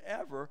ever and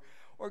ever,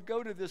 or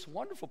go to this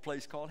wonderful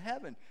place called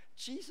heaven.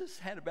 Jesus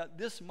had about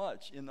this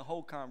much in the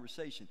whole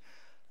conversation.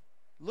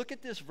 Look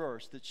at this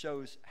verse that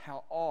shows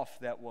how off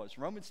that was.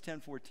 Romans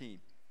 10:14.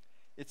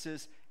 It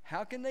says,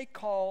 how can they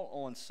call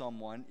on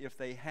someone if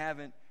they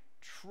haven't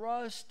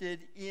trusted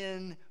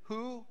in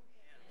who?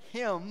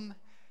 Him.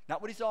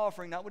 Not what he's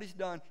offering, not what he's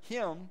done.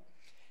 Him.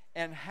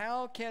 And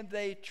how can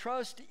they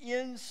trust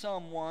in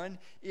someone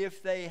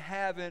if they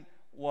haven't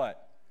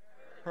what?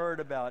 Heard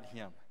about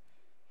him.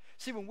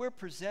 See, when we're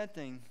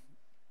presenting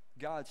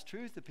God's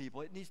truth to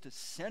people, it needs to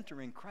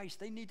center in Christ.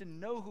 They need to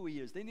know who he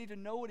is. They need to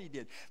know what he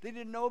did. They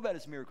need to know about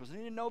his miracles. They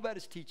need to know about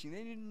his teaching.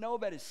 They need to know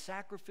about his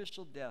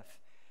sacrificial death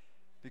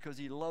because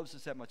he loves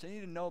us that much. They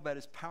need to know about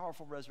his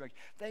powerful resurrection.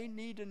 They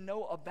need to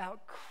know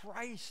about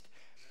Christ.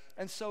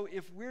 And so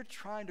if we're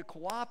trying to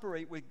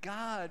cooperate with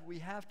God, we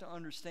have to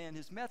understand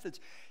his methods.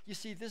 You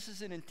see, this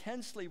is an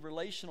intensely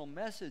relational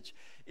message.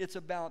 It's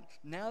about,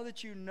 now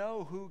that you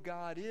know who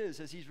God is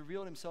as he's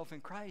revealed himself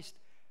in Christ,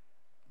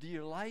 do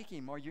you like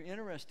him? Are you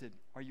interested?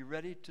 Are you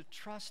ready to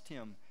trust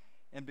him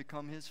and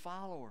become his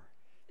follower?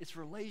 It's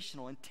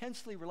relational,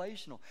 intensely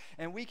relational.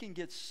 And we can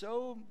get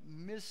so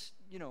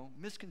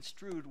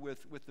misconstrued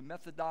with the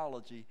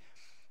methodology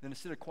that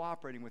instead of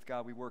cooperating with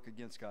God, we work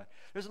against God.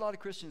 There's a lot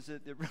of Christians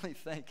that really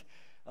think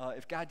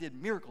if God did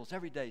miracles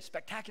every day,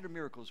 spectacular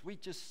miracles,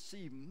 we'd just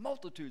see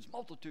multitudes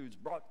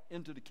brought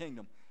into the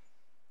kingdom.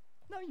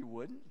 No, you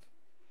wouldn't.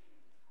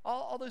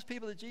 All those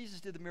people that Jesus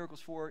did the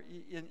miracles for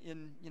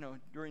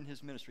during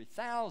his ministry,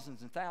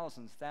 thousands and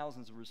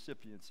thousands of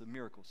recipients of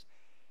miracles.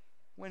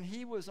 When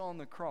he was on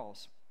the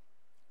cross,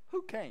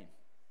 who came?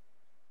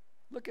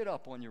 Look it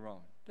up on your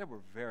own. There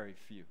were very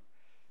few.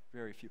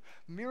 Very few.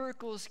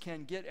 Miracles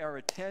can get our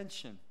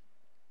attention.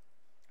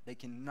 They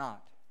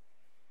cannot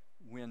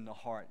win the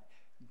heart.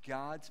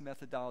 God's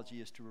methodology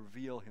is to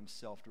reveal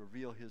himself, to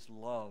reveal his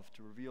love,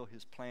 to reveal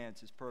his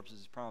plans, his purposes,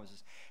 his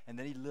promises. And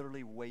then he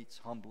literally waits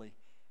humbly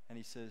and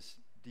he says,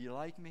 do you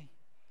like me?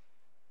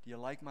 Do you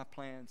like my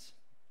plans?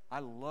 I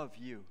love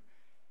you,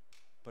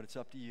 but it's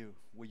up to you.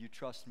 Will you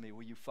trust me?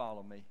 Will you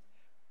follow me?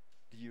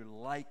 Do you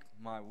like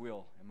my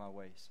will and my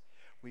ways?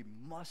 We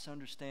must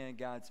understand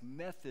God's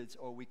methods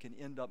or we can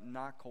end up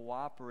not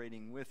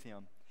cooperating with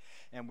him.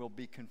 And we'll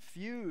be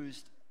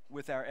confused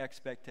with our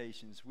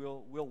expectations.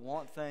 We'll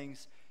want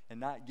things and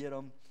not get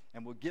them.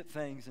 And we'll get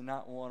things and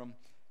not want them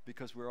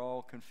because we're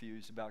all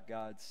confused about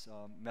God's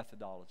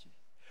methodology.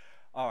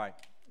 All right.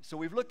 So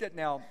we've looked at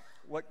now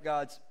what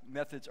God's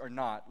methods are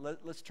not.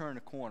 Let's turn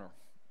a corner.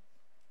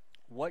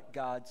 What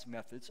God's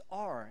methods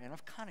are. And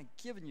I've kind of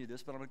given you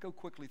this, but I'm going to go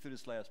quickly through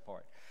this last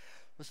part.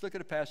 Let's look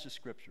at a passage of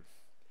Scripture.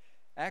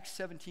 Acts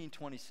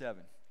 17:27.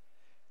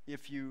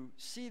 If you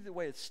see the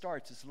way it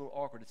starts, it's a little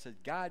awkward. It says,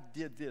 God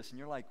did this. And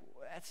you're like,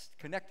 well, that's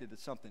connected to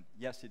something.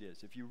 Yes, it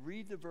is. If you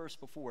read the verse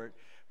before it,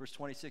 verse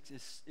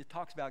 26, it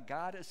talks about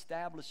God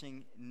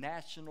establishing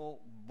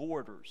national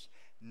borders,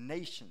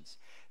 nations.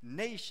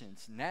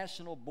 Nations,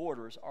 national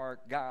borders are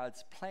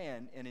God's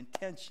plan and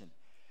intention.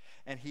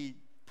 And he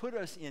put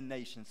us in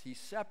nations. He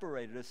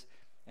separated us.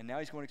 And now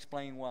he's going to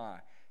explain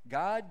why.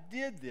 God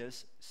did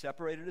this,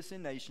 separated us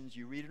in nations.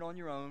 You read it on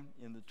your own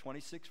in the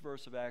 26th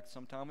verse of Acts,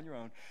 sometime on your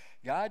own.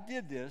 God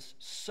did this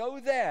so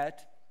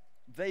that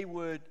they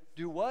would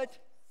do what?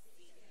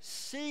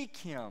 Seek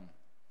him.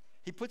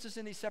 He puts us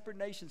in these separate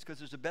nations because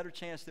there's a better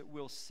chance that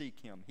we'll seek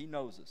him. He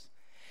knows us.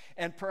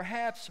 And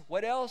perhaps,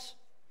 what else?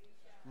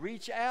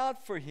 Reach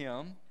out for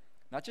him.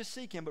 Not just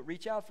seek him, but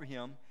reach out for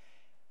him.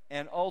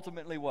 And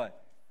ultimately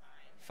what?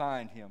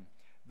 Find him.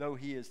 Though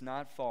he is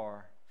not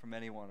far from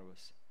any one of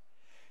us.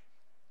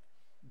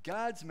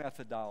 God's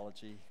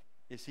methodology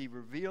is he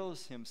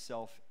reveals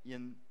himself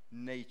in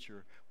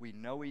nature. We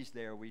know he's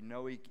there. We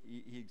know he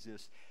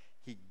exists.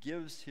 He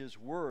gives his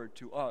word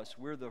to us.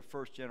 We're the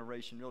first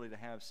generation really to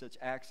have such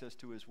access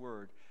to his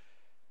word.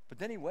 But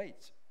then he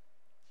waits.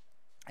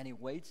 And he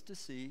waits to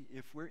see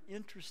if we're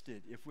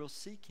interested, if we'll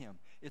seek him.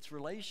 It's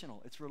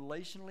relational. It's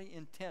relationally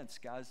intense,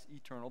 God's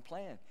eternal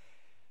plan.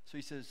 So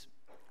he says,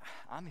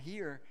 I'm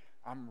here.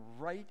 I'm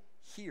right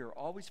here,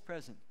 always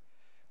present.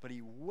 But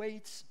he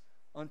waits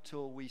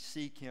until we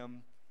seek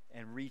him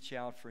and reach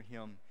out for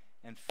him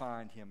and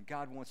find him.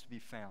 God wants to be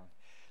found.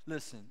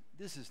 Listen,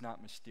 this is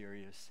not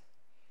mysterious.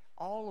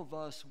 All of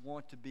us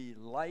want to be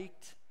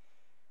liked.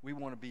 We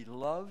want to be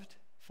loved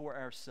for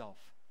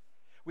ourselves.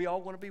 We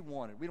all want to be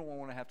wanted. We don't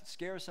want to have to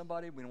scare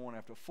somebody. We don't want to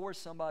have to force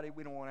somebody.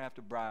 We don't want to have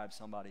to bribe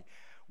somebody.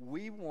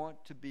 We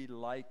want to be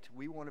liked.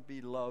 We want to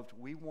be loved.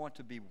 We want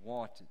to be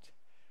wanted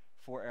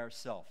for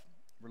ourselves.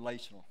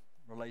 Relational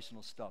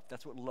stuff.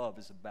 That's what love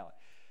is about.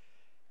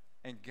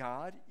 And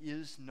God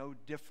is no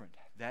different.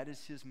 That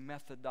is his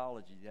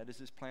methodology. That is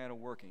his plan of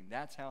working.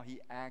 That's how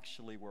he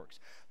actually works.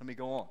 Let me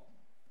go on.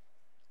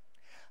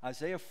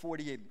 Isaiah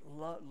 48.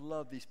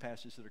 Love these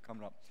passages that are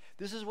coming up.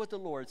 This is what the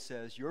Lord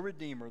says, your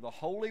Redeemer, the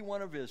Holy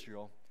One of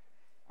Israel.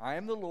 I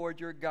am the Lord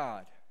your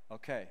God.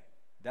 Okay,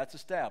 that's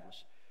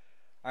established.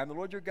 I am the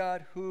Lord your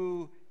God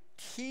who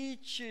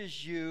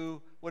teaches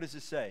you, what does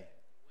it say?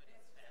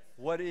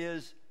 What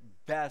is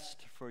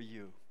best for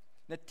you.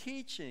 Now,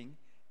 teaching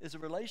is a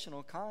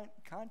relational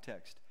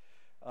context.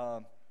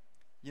 I'm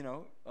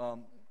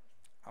going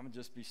to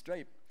just be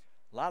straight.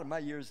 A lot of my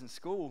years in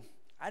school,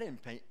 I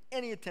didn't pay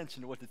any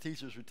attention to what the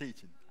teachers were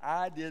teaching.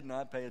 I did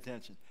not pay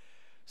attention.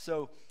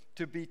 So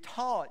to be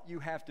taught, you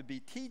have to be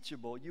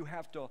teachable. You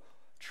have to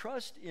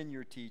trust in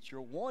your teacher,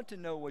 want to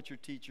know what your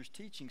teacher's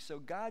teaching. So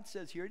God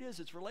says, here it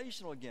is, it's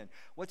relational again.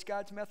 What's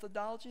God's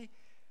methodology?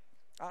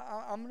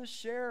 I'm going to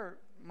share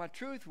my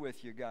truth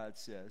with you, God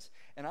says,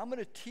 and I'm going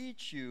to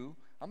teach you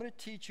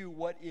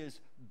what is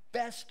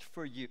best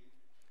for you.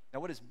 Now,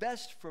 what is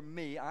best for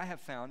me, I have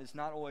found, is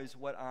not always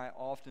what I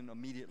often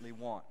immediately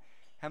want.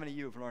 How many of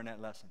you have learned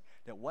that lesson?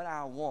 That what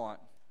I want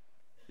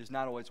is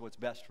not always what's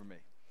best for me.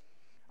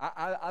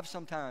 I've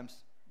sometimes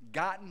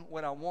gotten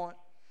what I want,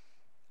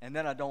 and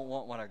then I don't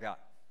want what I got.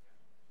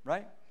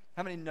 Right?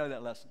 How many know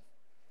that lesson?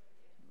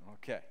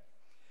 Okay.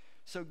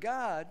 So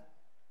God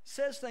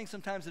says things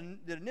sometimes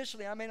that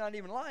initially I may not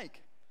even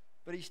like,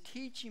 but he's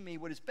teaching me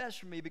what is best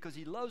for me because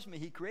he loves me.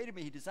 He created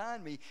me. He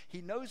designed me.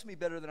 He knows me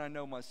better than I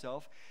know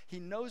myself. He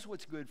knows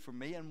what's good for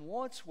me and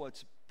wants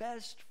what's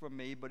best for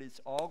me, but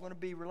it's all going to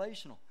be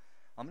relational.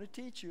 I'm going to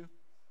teach you,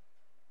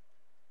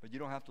 but you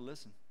don't have to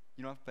listen.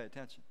 You don't have to pay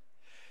attention.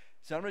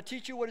 So I'm going to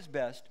teach you what is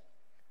best,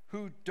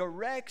 who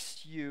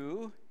directs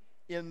you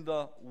in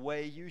the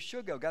way you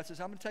should go. God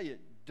says, I'm going to tell you,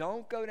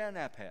 don't go down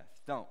that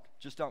path. Don't.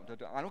 Just don't.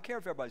 I don't care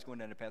if everybody's going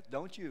down that path.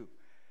 Don't you.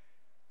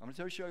 I'm going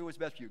to show you what's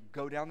best for you.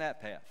 Go down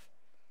that path.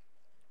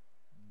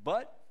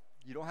 But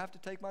you don't have to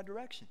take my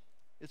direction.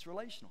 It's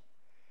relational.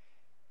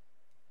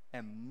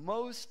 And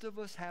most of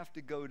us have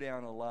to go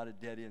down a lot of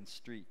dead-end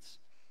streets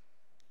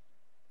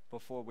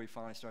before we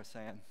finally start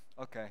saying,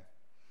 okay,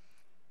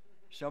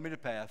 show me the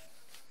path.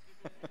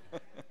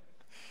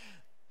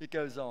 It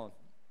goes on.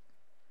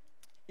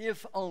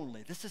 If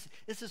only. This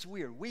is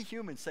weird. We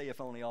humans say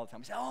if only all the time.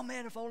 We say, oh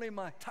man, if only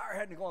my tire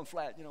hadn't gone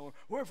flat,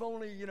 or if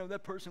only,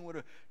 that person would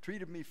have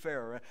treated me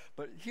fair. Right?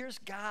 But here's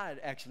God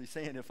actually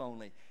saying if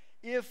only.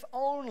 If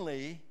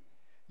only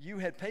you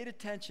had paid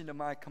attention to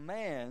my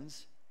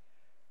commands,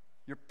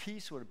 your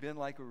peace would have been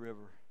like a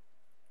river.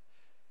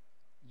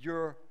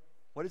 Your,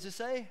 what does it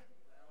say?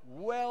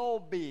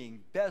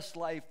 Well-being, best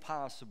life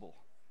possible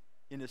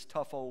in this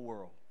tough old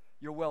world.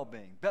 Your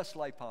well-being, best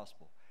life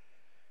possible,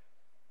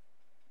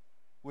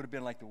 would have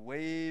been like the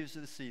waves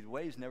of the sea. The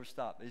waves never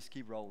stop. They just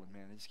keep rolling,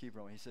 man. They just keep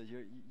rolling. He says,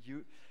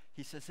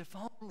 he says, if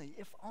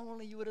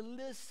only you would have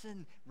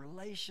listened.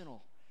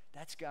 Relational.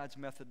 That's God's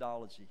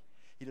methodology.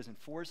 He doesn't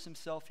force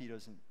himself. He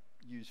doesn't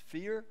use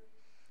fear.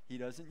 He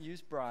doesn't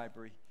use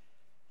bribery.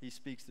 He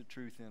speaks the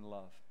truth in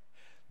love.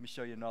 Let me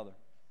show you another.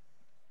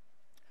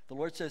 The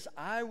Lord says,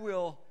 I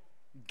will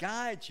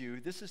guide you.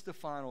 This is the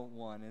final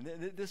one,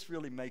 and this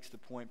really makes the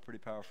point pretty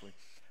powerfully.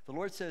 The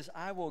Lord says,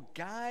 I will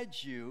guide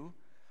you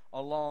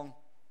along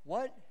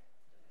what?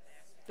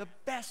 The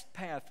best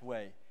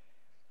pathway.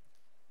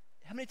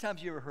 How many times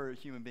have you ever heard a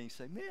human being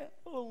say, man,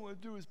 all I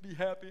want to do is be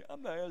happy.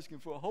 I'm not asking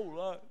for a whole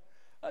lot.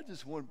 I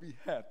just want to be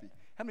happy.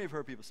 How many have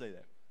heard people say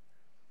that?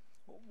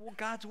 Well,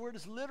 God's word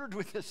is littered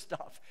with this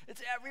stuff.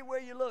 It's everywhere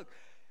you look.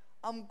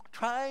 I'm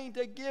trying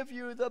to give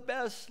you the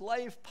best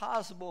life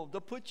possible,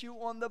 to put you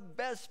on the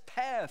best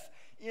path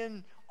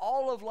in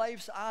all of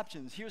life's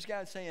options. Here's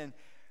God saying,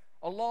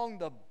 along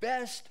the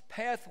best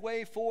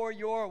pathway for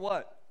your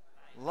what?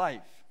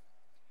 Life.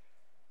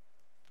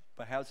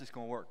 But how's this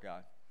going to work,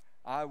 God?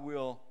 I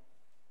will.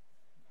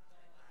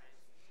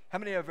 How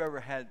many have ever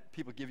had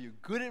people give you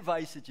good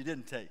advice that you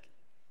didn't take?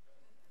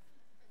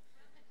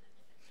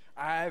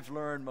 I've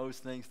learned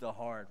most things the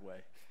hard way.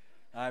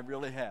 I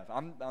really have.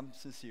 I'm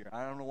sincere.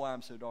 I don't know why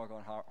I'm so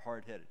doggone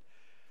hard-headed.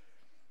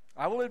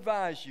 I will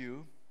advise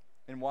you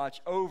and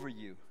watch over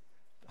you.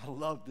 I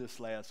love this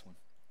last one.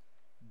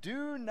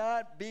 Do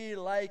not be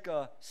like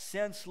a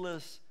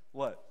senseless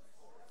what?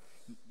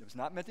 It was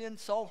not meant to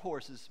insult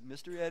horses.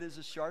 Mr. Ed is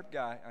a sharp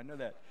guy. I know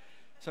that.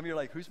 Some of you are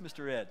like, who's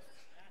Mr. Ed?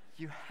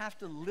 You have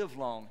to live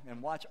long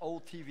and watch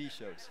old TV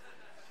shows.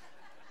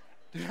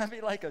 Do not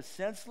be like a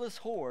senseless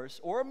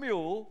horse or a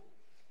mule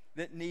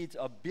that needs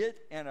a bit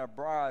and a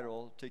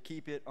bridle to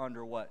keep it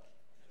under what?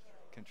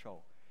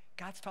 Control.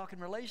 God's talking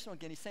relational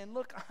again. He's saying,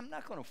 look, I'm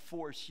not going to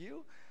force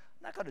you.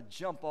 I'm not going to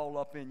jump all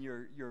up in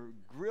your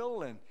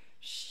grill and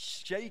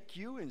shake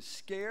you and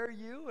scare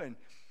you, and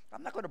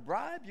I'm not going to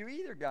bribe you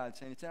either, God's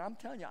saying. He's saying, I'm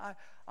telling you,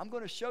 I'm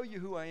going to show you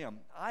who I am.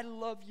 I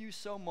love you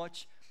so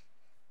much.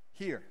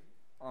 Here,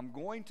 I'm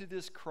going to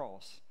this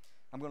cross.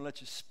 I'm going to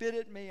let you spit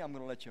at me. I'm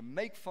going to let you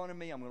make fun of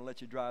me. I'm going to let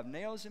you drive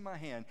nails in my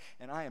hand.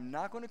 And I am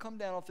not going to come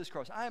down off this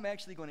cross. I am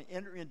actually going to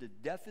enter into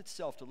death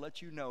itself to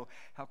let you know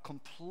how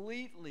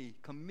completely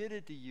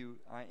committed to you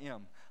I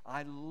am.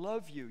 I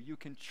love you. You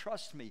can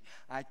trust me.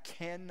 I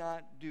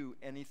cannot do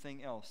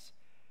anything else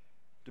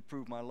to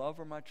prove my love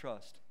or my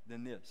trust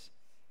than this.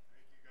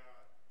 Thank you,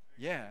 God.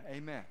 Yeah,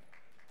 amen.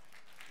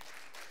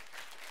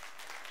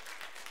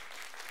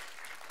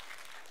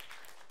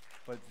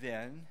 But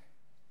then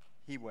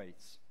he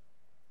waits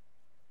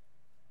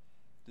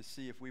to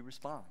see if we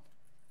respond.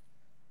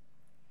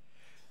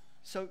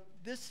 So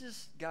this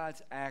is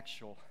God's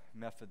actual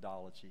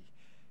methodology.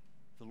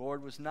 The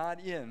Lord was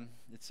not in,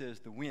 it says,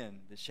 the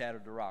wind that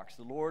shattered the rocks.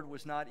 The Lord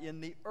was not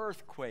in the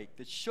earthquake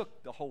that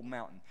shook the whole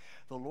mountain.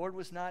 The Lord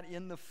was not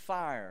in the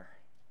fire.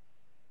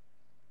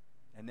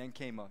 And then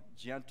came a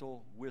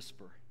gentle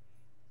whisper,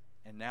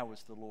 and now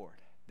it's the Lord.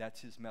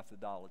 That's his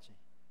methodology.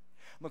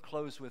 I'm going to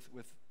close with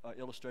an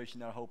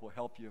illustration that I hope will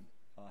help you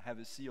have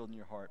it sealed in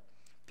your heart.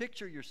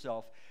 Picture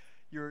yourself.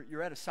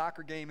 You're at a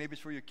soccer game. Maybe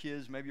it's for your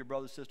kids, maybe your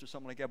brother, sister,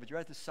 something like that. But you're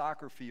at the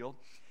soccer field,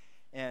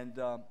 and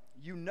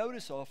you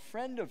notice a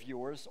friend of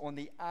yours on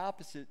the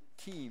opposite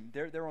team.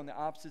 They're on the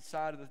opposite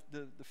side of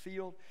the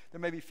field.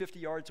 They're maybe 50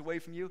 yards away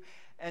from you.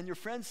 And your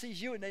friend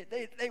sees you, and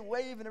they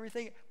wave and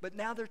everything. But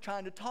now they're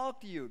trying to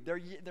talk to you.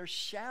 They're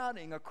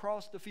shouting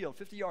across the field,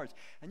 50 yards.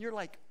 And you're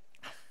like,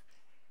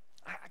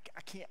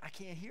 I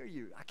can't hear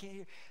you. I can't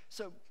hear.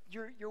 So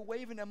you're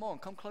waving them on.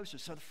 Come closer.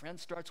 So the friend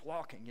starts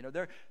walking. You know,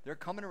 they're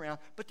coming around,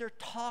 but they're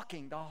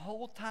talking the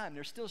whole time.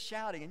 They're still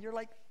shouting, and you're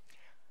like,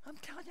 I'm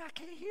telling you, I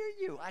can't hear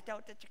you. I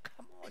don't that you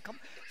come on.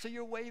 So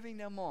you're waving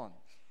them on.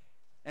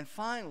 And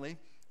finally,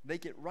 they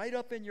get right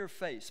up in your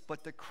face,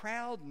 but the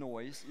crowd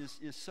noise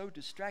is so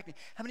distracting.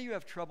 How many of you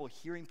have trouble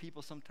hearing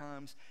people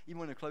sometimes, even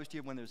when they're close to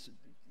you, when there's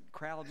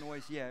crowd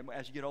noise? Yeah,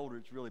 as you get older,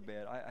 it's really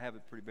bad. I have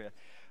it pretty bad.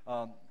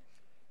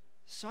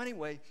 So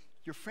anyway,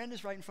 your friend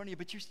is right in front of you,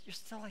 but you're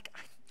still like,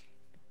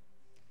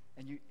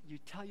 and you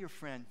tell your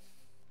friend,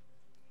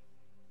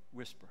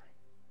 whisper.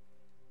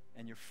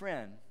 And your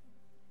friend,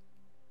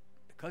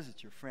 because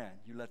it's your friend,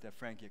 you let that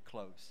friend get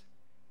close.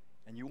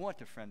 And you want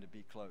the friend to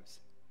be close.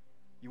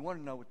 You want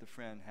to know what the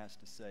friend has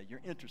to say.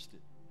 You're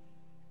interested.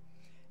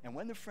 And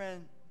when the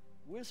friend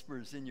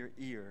whispers in your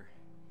ear,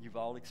 you've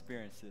all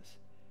experienced this,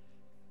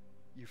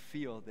 you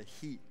feel the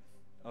heat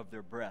of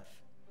their breath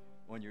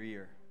on your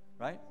ear,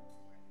 right?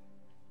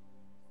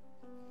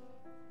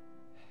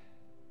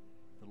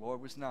 The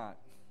Lord was not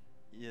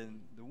in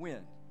the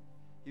wind.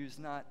 He was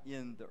not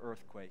in the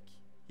earthquake.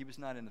 He was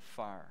not in the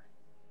fire.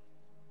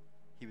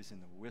 He was in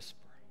the whisper.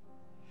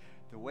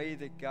 The way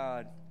that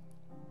God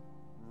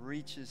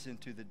reaches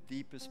into the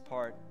deepest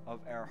part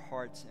of our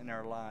hearts and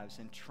our lives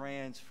and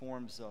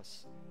transforms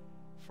us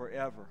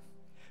forever.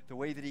 The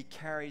way that he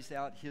carries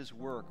out his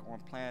work on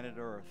planet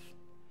Earth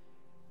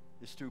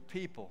is through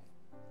people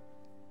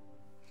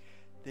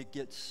that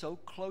get so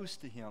close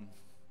to him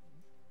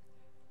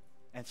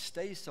and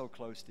stay so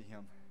close to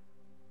him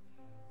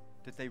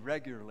that they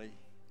regularly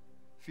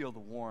feel the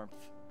warmth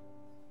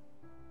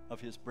of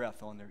his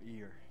breath on their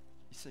ear.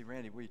 You say,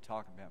 Randy, what are you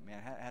talking about,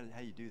 man? How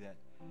do you do that?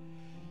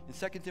 In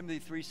 2 Timothy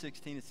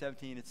 3:16 and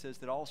 17, it says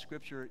that all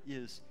Scripture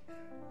is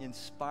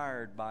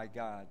inspired by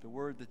God. The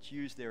word that's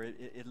used there,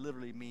 it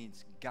literally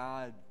means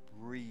God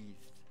breathed.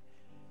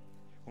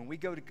 When we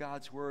go to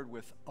God's Word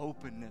with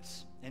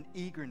openness and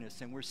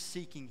eagerness, and we're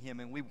seeking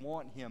him, and we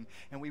want him,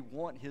 and we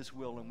want his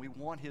will, and we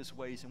want his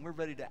ways, and we're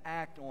ready to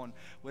act on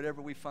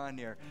whatever we find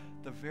there,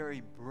 the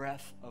very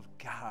breath of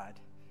God,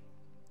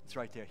 it's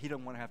right there. He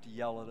doesn't want to have to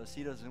yell at us.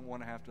 He doesn't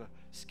want to have to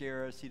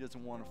scare us. He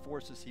doesn't want to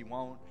force us. He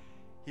won't.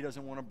 He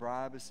doesn't want to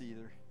bribe us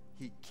either.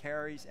 He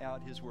carries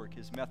out his work.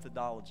 His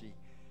methodology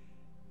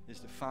is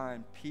to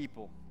find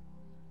people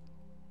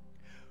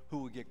who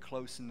will get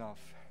close enough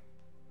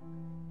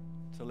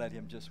to let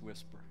him just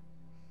whisper.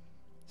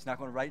 He's not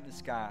going to write in the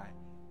sky.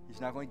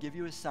 He's not going to give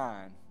you a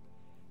sign.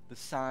 The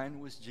sign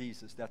was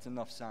Jesus. That's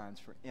enough signs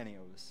for any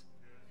of us.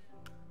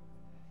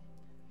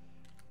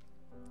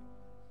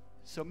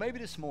 So maybe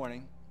this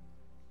morning,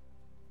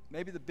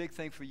 maybe the big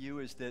thing for you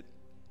is that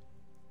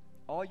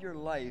all your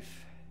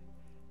life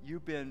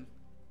you've been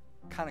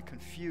kind of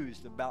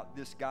confused about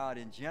this God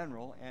in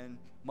general and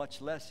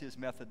much less his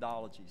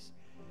methodologies.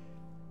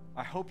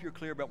 I hope you're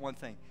clear about one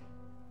thing.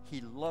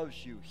 He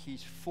loves you.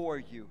 He's for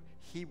you.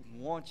 He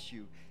wants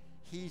you.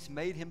 He's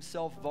made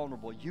himself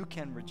vulnerable. You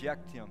can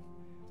reject him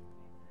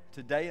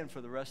today and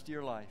for the rest of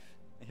your life,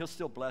 and he'll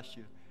still bless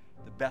you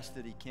the best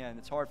that he can.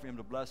 It's hard for him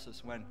to bless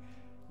us when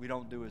we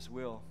don't do his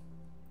will,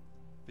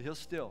 but he'll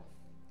still.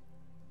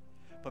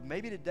 But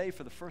maybe today,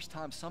 for the first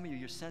time, some of you,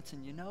 you're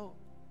sensing, you know,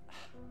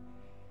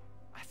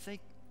 I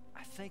think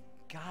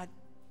God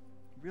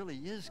really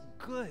is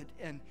good,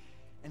 and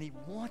he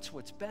wants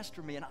what's best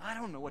for me, and I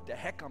don't know what the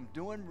heck I'm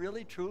doing,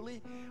 really,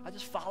 truly. I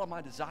just follow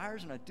my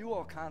desires, and I do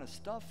all kind of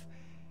stuff.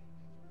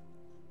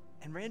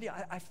 And Randy,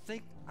 I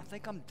think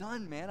I'm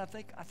done, man. I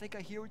think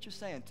I hear what you're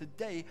saying.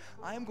 Today,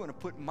 I am going to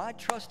put my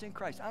trust in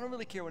Christ. I don't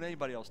really care what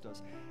anybody else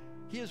does.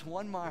 He has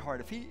won my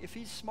heart. If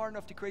he's smart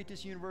enough to create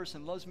this universe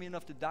and loves me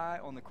enough to die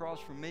on the cross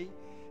for me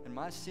and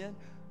my sin,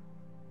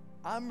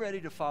 I'm ready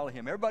to follow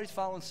him. Everybody's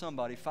following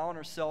somebody, following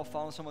herself,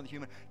 following some other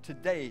human.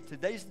 Today's the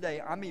day.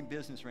 I mean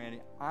business, Randy.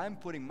 I'm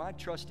putting my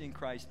trust in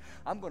Christ.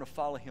 I'm going to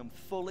follow him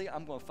fully.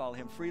 I'm going to follow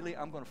him freely.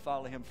 I'm going to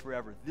follow him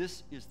forever.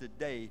 This is the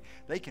day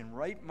they can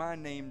write my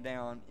name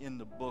down in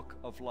the book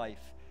of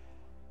life,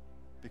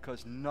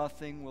 because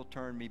nothing will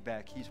turn me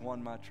back. He's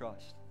won my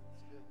trust.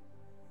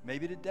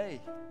 Maybe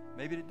today,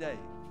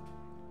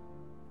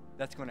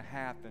 that's going to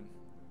happen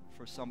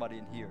for somebody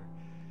in here.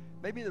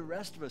 Maybe the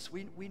rest of us,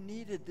 we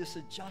needed this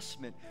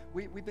adjustment.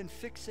 We've been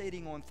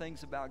fixating on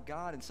things about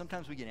God, and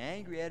sometimes we get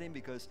angry at him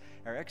because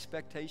our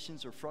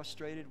expectations are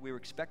frustrated. We were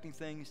expecting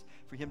things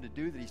for him to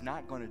do that he's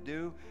not going to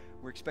do.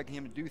 We're expecting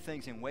him to do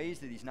things in ways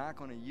that he's not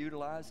going to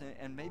utilize.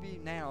 And maybe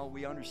now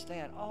we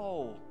understand,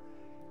 oh,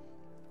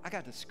 I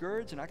got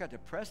discouraged and I got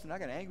depressed and I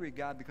got angry at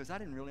God because I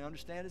didn't really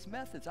understand his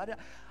methods. I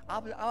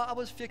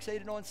was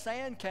fixated on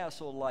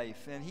sandcastle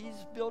life, and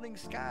he's building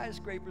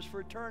skyscrapers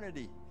for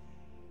eternity.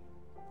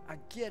 I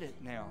get it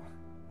now.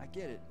 I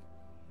get it.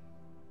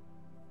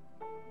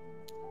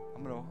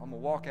 I'm gonna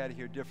walk out of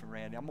here different,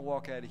 Randy. I'm gonna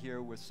walk out of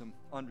here with some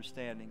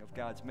understanding of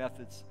God's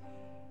methods,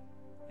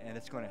 and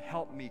it's going to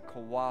help me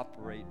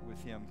cooperate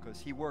with him because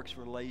he works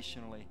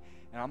relationally,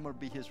 and I'm going to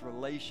be his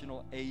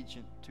relational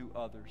agent to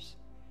others.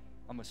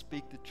 I'm going to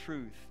speak the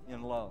truth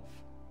in love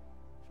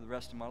for the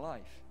rest of my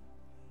life.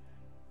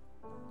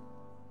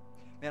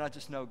 Man, I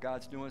just know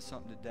God's doing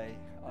something today.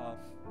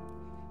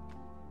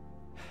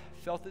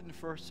 Felt it in the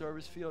first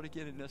service, feel it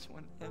again in this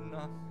one. And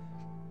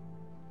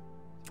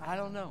I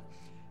don't know.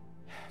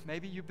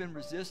 Maybe you've been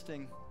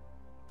resisting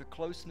the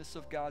closeness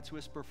of God's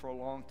whisper for a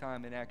long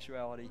time in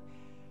actuality.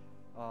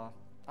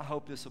 I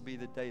hope this will be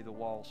the day the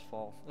walls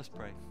fall. Let's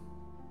pray.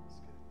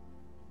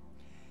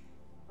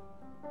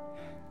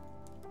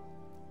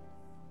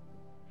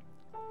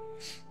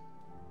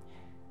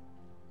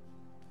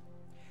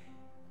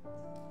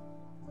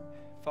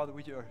 Father,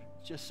 we are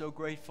just so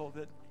grateful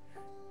that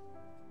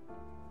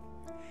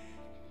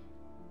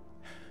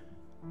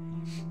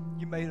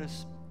you made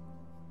us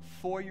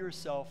for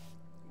yourself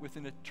with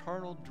an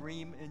eternal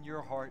dream in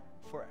your heart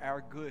for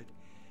our good.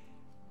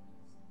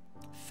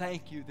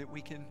 Thank you that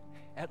we can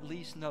at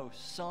least know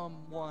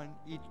someone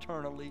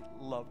eternally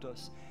loved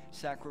us,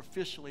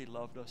 sacrificially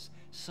loved us.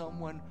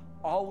 Someone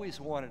always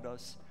wanted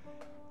us,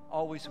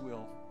 always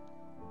will.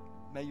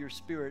 May your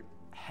Spirit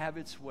have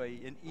its way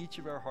in each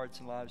of our hearts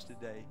and lives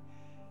today.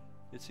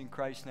 It's in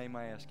Christ's name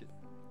I ask it.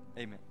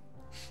 Amen.